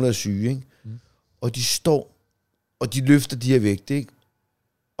ligner nogen, der er syge, ikke? Og de står, og de løfter de her vægte, ikke?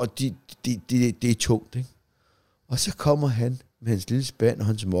 Og det er tungt, ikke? Og så kommer han med hans lille spand og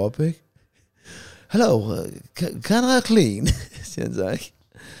hans moppe, ikke? Hello, can I clean? Siger han så, ikke?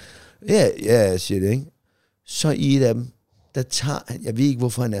 Ja, siger det, ikke? Så i et af dem, der tager han, jeg ved ikke,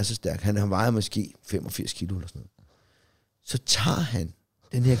 hvorfor han er så stærk, han vejer måske 85 kilo eller sådan noget. Så tager han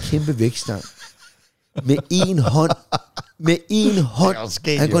den her kæmpe vægtstang med en hånd. Med en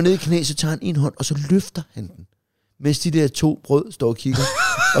hånd. Han går ned i knæ, så tager han en hånd, og så løfter han den. Mens de der 2 brød står og kigger.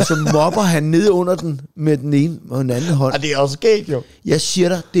 Og så mopper han ned under den med den ene og den anden hånd. Det er også skægt, jo. Jeg siger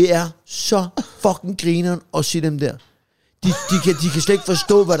dig, det er så fucking grineren at se dem der. De kan slet ikke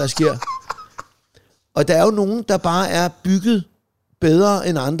forstå, hvad der sker. Og der er jo nogen, der bare er bygget bedre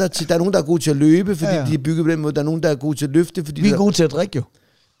end andre. Der er nogen, der er gode til at løbe, fordi de er bygget på den måde. Der er nogen, der er gode til at løfte. Fordi vi er gode til at drikke, jo.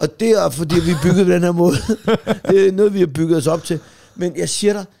 Og det er, fordi vi er bygget på den her måde. Det er noget, vi har bygget os op til. Men jeg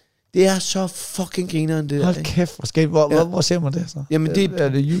siger dig, det er så fucking grineren, det der. Hold kæft, hvor ser man det så? Jamen, er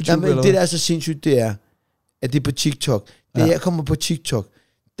det YouTube, jamen, eller det, der er så sindssygt, det er, at det er på TikTok. Da jeg kommer på TikTok,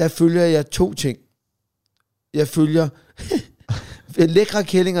 der følger jeg 2 ting. Jeg følger lækre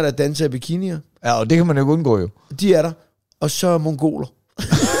kællinger, der danser i bikinier. Ja, og det kan man jo undgå, jo. De er der. Og så mongoler.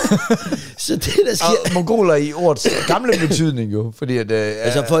 Så det, der sker... Og mongoler i ordets gamle betydning, jo. Fordi at...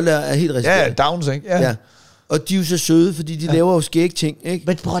 altså, folk er helt registreret. Ja, Downs, ikke? Ja. Og de er jo så søde, fordi de laver jo skæg ting, ikke?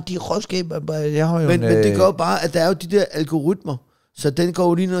 Men prøv, de røvskæb, jeg har jo men det går bare, at der er jo de der algoritmer, så den går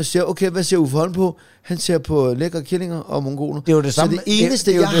jo lige ned og siger, okay, hvad ser Uffe Holm på? Han ser på lækre kællinger og mongoler. Det er jo det samme. Så det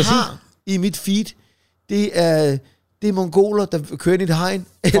eneste, jeg har i mit feed, det er mongoler, der kører i et hegn.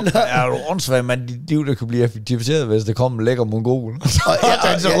 Eller... Er du åndssvagt, man? Dit liv, der kan blive effektiviseret, hvis der kommer en lækker mongol. Og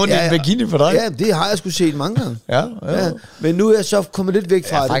så rundt i en bikini for dig. Ja, det har jeg sgu set mange gange. Ja. Men nu er jeg så kommet lidt væk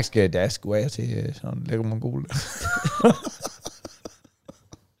fra det. Faktisk, der er sgu af til sådan en lækker mongol.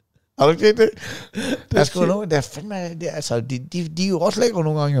 Har du set det? Der er sgu noget, der er fandme... Altså, de er jo også lækre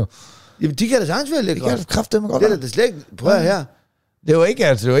nogle gange, jo. Jamen, de kan da sagtens være lækre. De kan da kraftedeme godt. Det er da slet ikke... Prøv her. Det var ikke,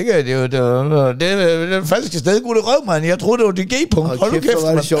 altså, det er den falske sted, gode røv, mand. Jeg troede, det var dit G-punkt. Hold kæft, hvor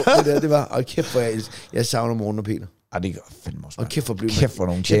var det sjovt, det der. Det var, hold kæft, hvor jeg savner morgen og Peter. Det gør fandme også. Hold kæft, hvor blev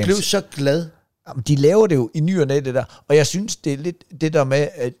nogle jeg blev så glad. Jamen, de laver det jo i ny og næ, det der. Og jeg synes, det er lidt det der med,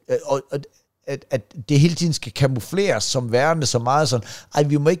 at det hele tiden skal kamufleres som værende så meget sådan,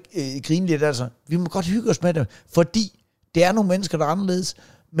 vi må ikke grine lidt, altså. Vi må godt hygge os med det, fordi det er nogle mennesker, der er anderledes,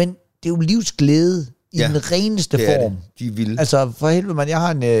 men det er jo livsglæde i den reneste form. De er vilde. Altså, for helvede, man, jeg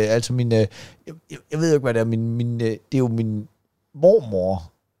har en, altså min, jeg ved jo ikke, hvad det er, det er jo min mormors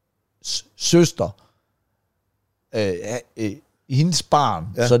søster, hendes barn,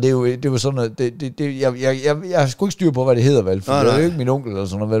 så det er jo sådan noget, jeg har sgu ikke styr på, hvad det hedder, vel, for det er jo ikke min onkel eller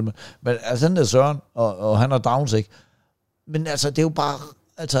sådan noget, vel, men altså, han er Søren, og han har Downs, ikke? Men altså, det er jo bare,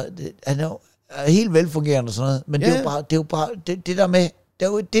 altså, han er jo helt velfungerende og sådan noget, men det er jo bare, det der med, det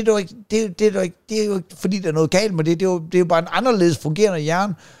er jo ikke, fordi der er noget galt med det, det er jo bare en anderledes fungerende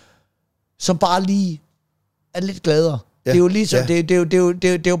hjerne, som bare lige er lidt gladere. Ja, det er jo ligesom, det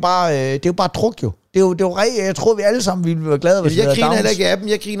er jo bare druk jo. Det er jo jeg tror, vi alle sammen ville være glade, hvis vi havde Downs. Jeg griner heller ikke af dem,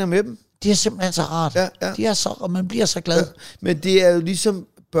 jeg griner med dem. Det er simpelthen så rart. Ja. De er så, og man bliver så glad. Ja. Men det er jo ligesom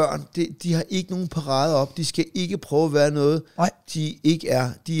børn, de har ikke nogen parade op. De skal ikke prøve at være noget, de ikke er.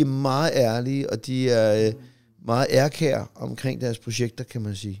 De er meget ærlige, og de er meget ærkære omkring deres projekter, kan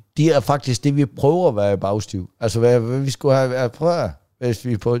man sige. De er faktisk det, vi prøver at være bagstiv. Altså, hvad vi skulle have prøvet, hvis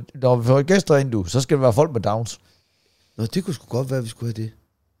vi når vi får gæster ind, så skal det være folk med Downs. Nå, det kunne sgu godt være, at vi skulle have det.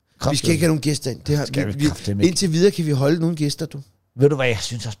 Vi skal ikke have nogen gæster ind. Indtil videre kan vi holde nogle gæster, du. Ved du hvad, jeg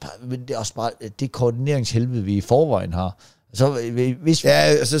synes også bare, det er også bare det koordineringshelvede, vi i forvejen har. Så hvis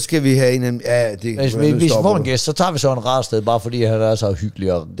så skal vi have en... Ja, det, hvis vi får en gæst, så tager vi så en rar sted, bare fordi han er så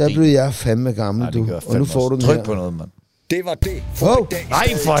hyggelig. Og der blev jeg fandme gammel, du. Og nu får du den tryk på noget, mand. Det var det for i dag.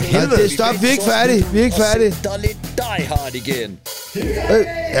 Nej, for helvede. Stop, vi er ikke færdige. Der er lidt Die Hard igen.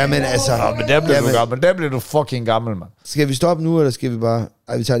 Jamen altså... Nå, men der blev du gammel. Der blev du fucking gammel, mand. Skal vi stoppe nu, eller skal vi bare...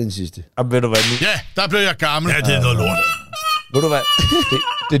 Ej, vi tager den sidste. Jamen, ved du hvad? Ja, der blev jeg gammel. Ja, det er noget lort. Ved du hvad?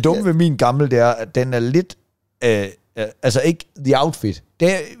 Det dumme ved min gammel, det er, at den er lidt... altså ikke the outfit.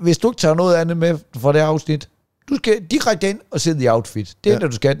 Hvis du ikke tager noget andet med for det afsnit, du skal direkte ind og se the outfit. Det er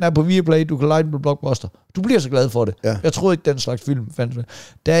det, du skal. Den er på Viaplay, du kan lege den på Blockbuster. Du bliver så glad for det. Ja. Jeg troede ikke, den slags film fandt med.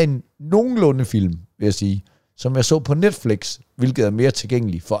 Der er en nogenlunde film, vil jeg sige, som jeg så på Netflix, hvilket er mere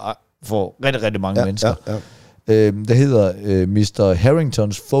tilgængelig for rigtig, rigtig mange mennesker. Ja. Der hedder Mr.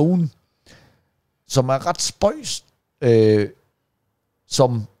 Harringtons Phone, som er ret spøjst,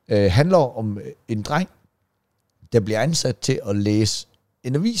 som handler om en dreng, der bliver ansat til at læse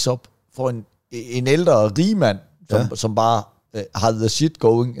en avis op for en ældre rigmand, som bare har the shit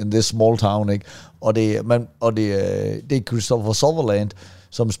going in this small town, ikke? Og det er Christopher Sutherland,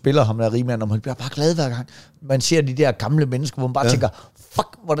 som spiller ham der rigmand, og man bliver bare glad hver gang. Man ser de der gamle mennesker, hvor man bare tænker,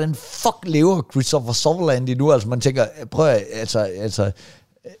 hvordan lever Christopher Sutherland i nu? Altså man tænker, prøv at,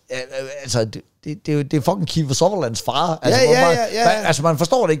 det er fucking Kiefer Sutherlands far. Altså, altså man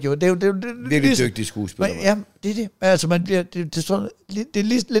forstår det ikke jo. Det er virkelig dygtig skuespiller. Ja, det er det. Altså man bliver, det er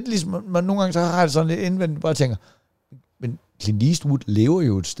lidt ligesom, man nogle gange så har det sådan lidt indvendigt, bare tænker, men Clint Eastwood lever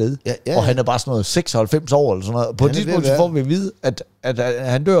jo et sted, og han er bare sådan noget 96 år eller sådan noget. På et tidspunkt så får vi at vide, at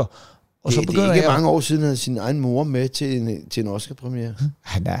han dør. Og så begynder det er ikke mange år siden, han havde sin egen mor med til en Oscar-premiere.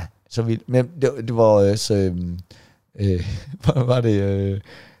 Han er så vild. Men det var også... var det...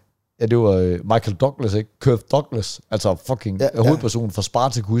 det var Michael Douglas, ikke? Kirk Douglas, altså fucking hovedpersonen fra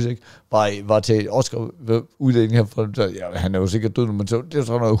Spartacus, ikke? Var til Oscar-uddeling her for, han er jo sikkert død, men det er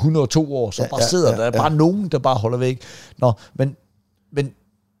sådan noget 102 år, så bare sidder der er bare nogen, der bare holder væk. Nå, men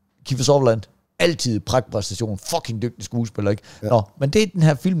Kiefer Sutherland, altid pragtpræstation, fucking dygtig skuespiller, ikke? Nå, men det er den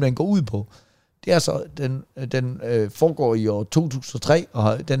her film, den går ud på. Det er så, den foregår i år 2003,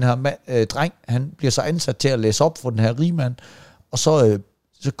 og den her dreng, han bliver så ansat til at læse op for den her rigmand, og så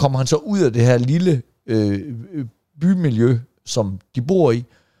kommer han så ud af det her lille bymiljø, som de bor i,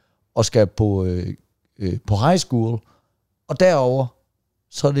 og skal på high school, og derover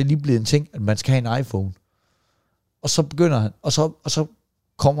så er det lige blevet en ting, at man skal have en iPhone. Og så begynder han, og så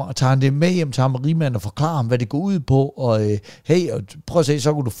kommer og tager han det med hjem til ham og rigmanden og forklarer ham, hvad det går ud på, og hey, og prøv at se,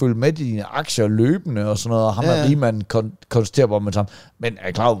 så kan du følge med i dine aktier løbende, og sådan noget, og ham og rigmanden konstaterer bare med sammen. Men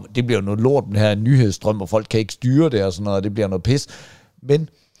er klar, det bliver noget lort med den her nyhedsstrøm, og folk kan ikke styre det, og sådan noget, og det bliver noget pis. Men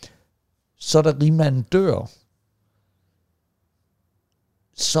så da rigmanden dør,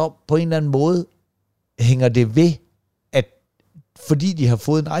 så på en eller anden måde hænger det ved, at fordi de har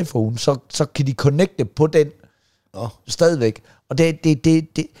fået en iPhone, så kan de connecte på den stadigvæk. Og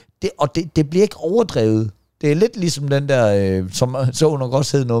det bliver ikke overdrevet. Det er lidt ligesom den der, som så nok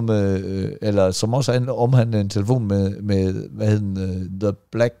også hed noget med, eller som også omhandlede en telefon med hvad hed den, The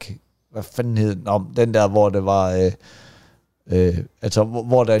Black, hvad fanden hed den, om den der, hvor det var, altså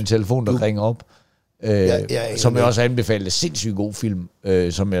hvor der er en telefon, der ringer op, som jeg også anbefalede, sindssygt god film,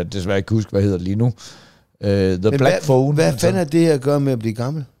 som jeg desværre ikke kan huske, hvad hedder lige nu. The Black Phone. Hvad fanden er det her at gøre med at blive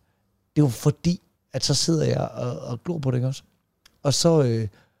gammel? Det er jo fordi, at så sidder jeg og glor på det også. Og så,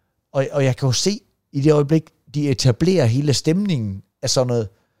 og jeg kan jo se i det øjeblik, de etablerer hele stemningen af sådan noget.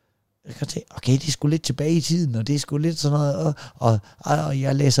 Jeg kan tænke, okay, det er sgu lidt tilbage i tiden, og det er sgu lidt sådan noget, og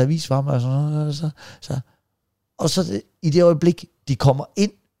jeg læser avis for mig, og sådan noget, og så i det øjeblik, de kommer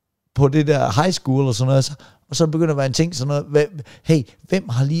ind på det der high school, og sådan noget, og så begynder at være en ting, sådan noget, hey, hvem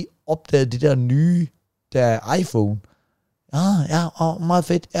har lige opdaget det der nye, der iPhone? Ja, meget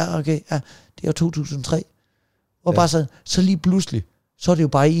fedt, ja, okay, ja, det er jo 2003. Og bare så lige pludselig, så er det jo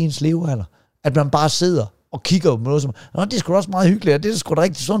bare i ens levealder, at man bare sidder og kigger på noget som, det er sgu også meget hyggeligt, og det er sgu da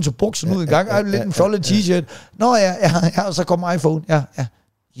rigtig sådan, så bukserne ud i gang, lidt en foldet t-shirt, ja, og så kommer iPhone, ja,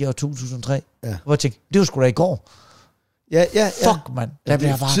 i år 2003, og jeg tænkte, det var sgu da i går. Ja. Fuck, mand. Der bliver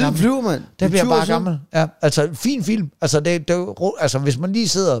jeg bare gammel. Flyver, man. Der bliver jeg bare gammel. Ja, altså, fin film. Altså, hvis man lige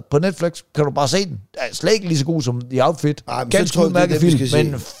sidder på Netflix, kan du bare se den. Det er slet ikke lige så god som The Outfit. Ganske udmærket film,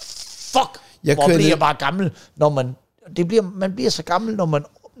 men fuck, hvor bliver jeg bare gammel, når man bliver så gammel,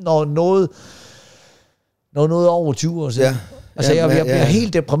 når noget over 20 år siden. Ja. Altså, jeg bliver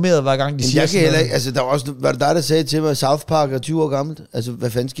helt deprimeret, hver gang de siger sådan noget. Altså, der var også, var det dig, der sagde til mig, at South Park er 20 år gammelt? Altså, hvad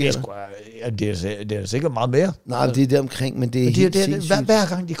fanden sker der? Det er sikkert meget mere. Nej, det er der omkring, men det er helt sindssygt. Hver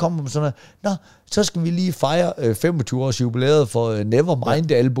gang de kommer med sådan noget, så skal vi lige fejre 25 års jubilæet for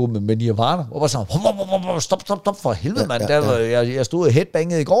Nevermind-albumet med Nirvana. Og så stop for helvede, mand. Jeg stod og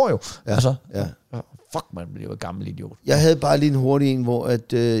headbangede i går jo. Altså, fuck, man bliver gammel idiot. Jeg havde bare lige en hurtig en, hvor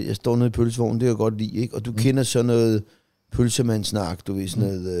jeg står nede i pølsevognen, det kan jeg godt lide, ikke? Og du kender sådan noget pølsemandsnak, du ved, sådan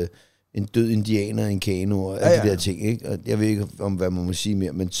noget, en død indianer, en kano, og alle de der ting, ikke? Og jeg ved ikke, om hvad man må sige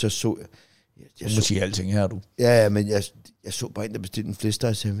mere, men så jeg du må sige alting her, du. Ja, men jeg så bare en, der bestilte en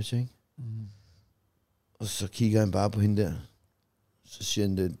flæskesteg sandwich, ikke? Og så kigger han bare på hende der. Så siger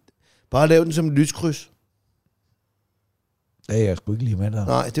han det. Bare lav den som et lyskryds. Ja, jeg skulle ikke lige med der.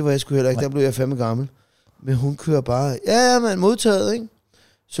 Nej, det var jeg sgu heller ikke. Der blev jeg fandme gammel. Men hun kører bare, ja, man, modtaget, ikke?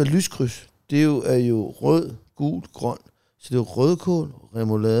 Så lyskryds, det er jo rød, gul, grøn. Så det er jo rødkål,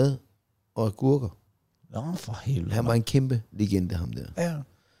 remoulade og agurker. Nå, for helvede. Han var en kæmpe legende, ham der. Ja.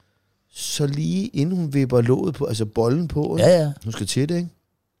 Så lige inden hun vipper låget på, altså bollen på, ja. Hun skal til det, ikke?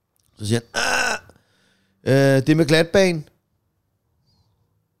 Så siger han, det er med glatbane.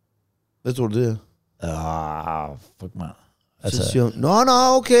 Hvad tror du det er? Fuck mig. Altså. Så siger hun,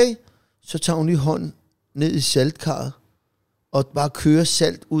 nå, okay. Så tager hun lige hånden ned i saltkarret, og bare kører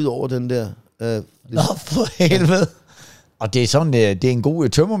salt ud over den der. Nå, for helvede. Og det er sådan, det er en god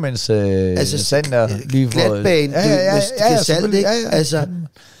tømmermænds sand der. Glatbane, ja, salt, ikke? Ja. Altså,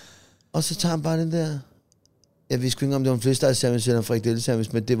 og så tager han bare den der. Jeg vidste ikke, om det var en flæskestegsandwich eller en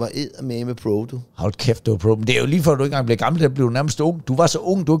frikadelle-sandwich, men det var eddermame pro, du. Hold kæft, det var pro. Det er jo lige før, du ikke engang blev gammel, der blev du nærmest ung. Du var så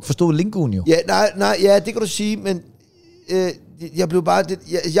ung, du ikke forstod lingoen jo. Ja, nej, ja, det kan du sige, men jeg blev bare...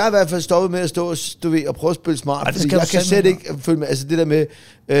 Jeg er i hvert fald stoppet med at stå og prøve at spille smart, fordi jeg kan slet ikke følge med. Altså det der med,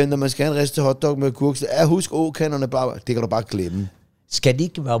 når man skal have en ristet hotdog med agurk, husk åkanderne bare, det kan du bare glemme. Skal det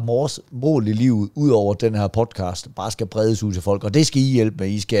ikke være vores mål i livet, ud over den her podcast, bare skal bredes ud til folk, og det skal I hjælpe med.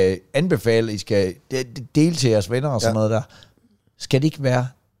 I skal anbefale, I skal dele til jeres venner og sådan noget der. Skal det ikke være,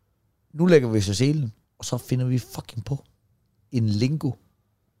 nu lægger vi så selen, og så finder vi fucking på en lingo,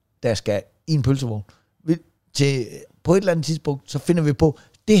 der skal i en pølsevogn. På et eller andet tidspunkt, så finder vi på,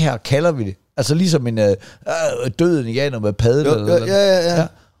 det her kalder vi det. Altså ligesom en død indianer med padel. Ja.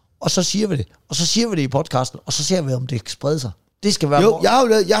 Og så siger vi det. Og så siger vi det i podcasten, og så ser vi, om det kan sprede sig. Det skal være... Jo,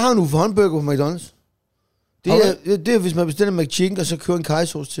 jeg har en Uffe håndburger på McDonald's. Det er, hvis man bestiller en McChicken, og så kører en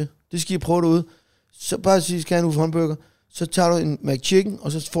kajsauce til. Det skal I prøve derude. Så bare sige, skal jeg have en Uffe håndburger. Så tager du en McChicken,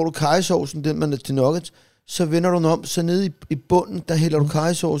 og så får du kajsaucen, den man er til nuggets. Så vender du den om, så nede i bunden, der hælder du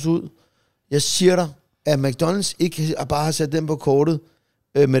kajsauce ud. Jeg siger dig, at McDonald's ikke bare har sat den på kortet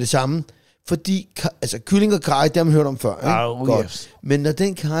med det samme. Fordi, altså kylling og kaj, det har man hørt om før, ikke? Godt. Yes. Men når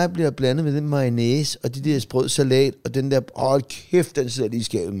den kaj bliver blandet med den mayonnaise, og de der sprød salat, og den der, kæft, den sidder lige i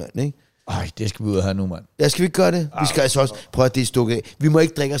skabet, mand, ikke? Ej, det skal vi ud af her nu, mand. Ja, skal vi ikke gøre det? Vi skal altså også prøve at det stukket af. Vi må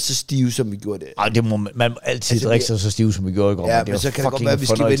ikke drikke os så stive, som vi gjorde det. Ej, det må man må altid drikke sig så stive, som vi gjorde i går. Ja, men så kan det godt være, at vi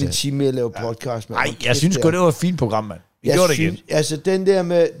skal vende en time med at lave podcast. Nej, jeg synes godt, det var et fint program, mand. Vi gjorde det igen. Altså, den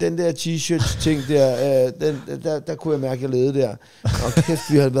der t-shirts-ting der kunne jeg mærke, at jeg levede der. Og kæft,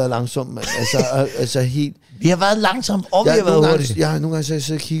 vi har været langsomme, mand. Altså helt... Vi har været langsomme, og vi har været hurtigt. Jeg har nogle gange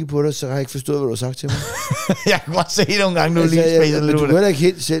siddet og kigget på dig, så har jeg ikke forstået, hvad du har sagt til mig. Jeg kan godt se nogle gange, nu lige spænder lidt ud. Men du kan ikke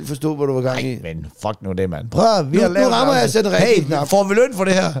helt selv forstå, hvad du var gang i. Nej, men fuck nu det, mand. Prøv, vi har lavet... Nu rammer jeg sådan en rigtig knap. Får vi løn for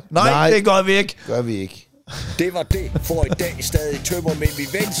det her? Nej, det gør vi ikke. Gør vi ikke. Det var det for i dag. Stadig tømmer, men vi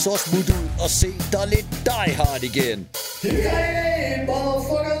venter så smut ud og se dig lidt Die Hard igen. Hey,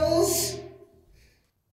 motherfucker!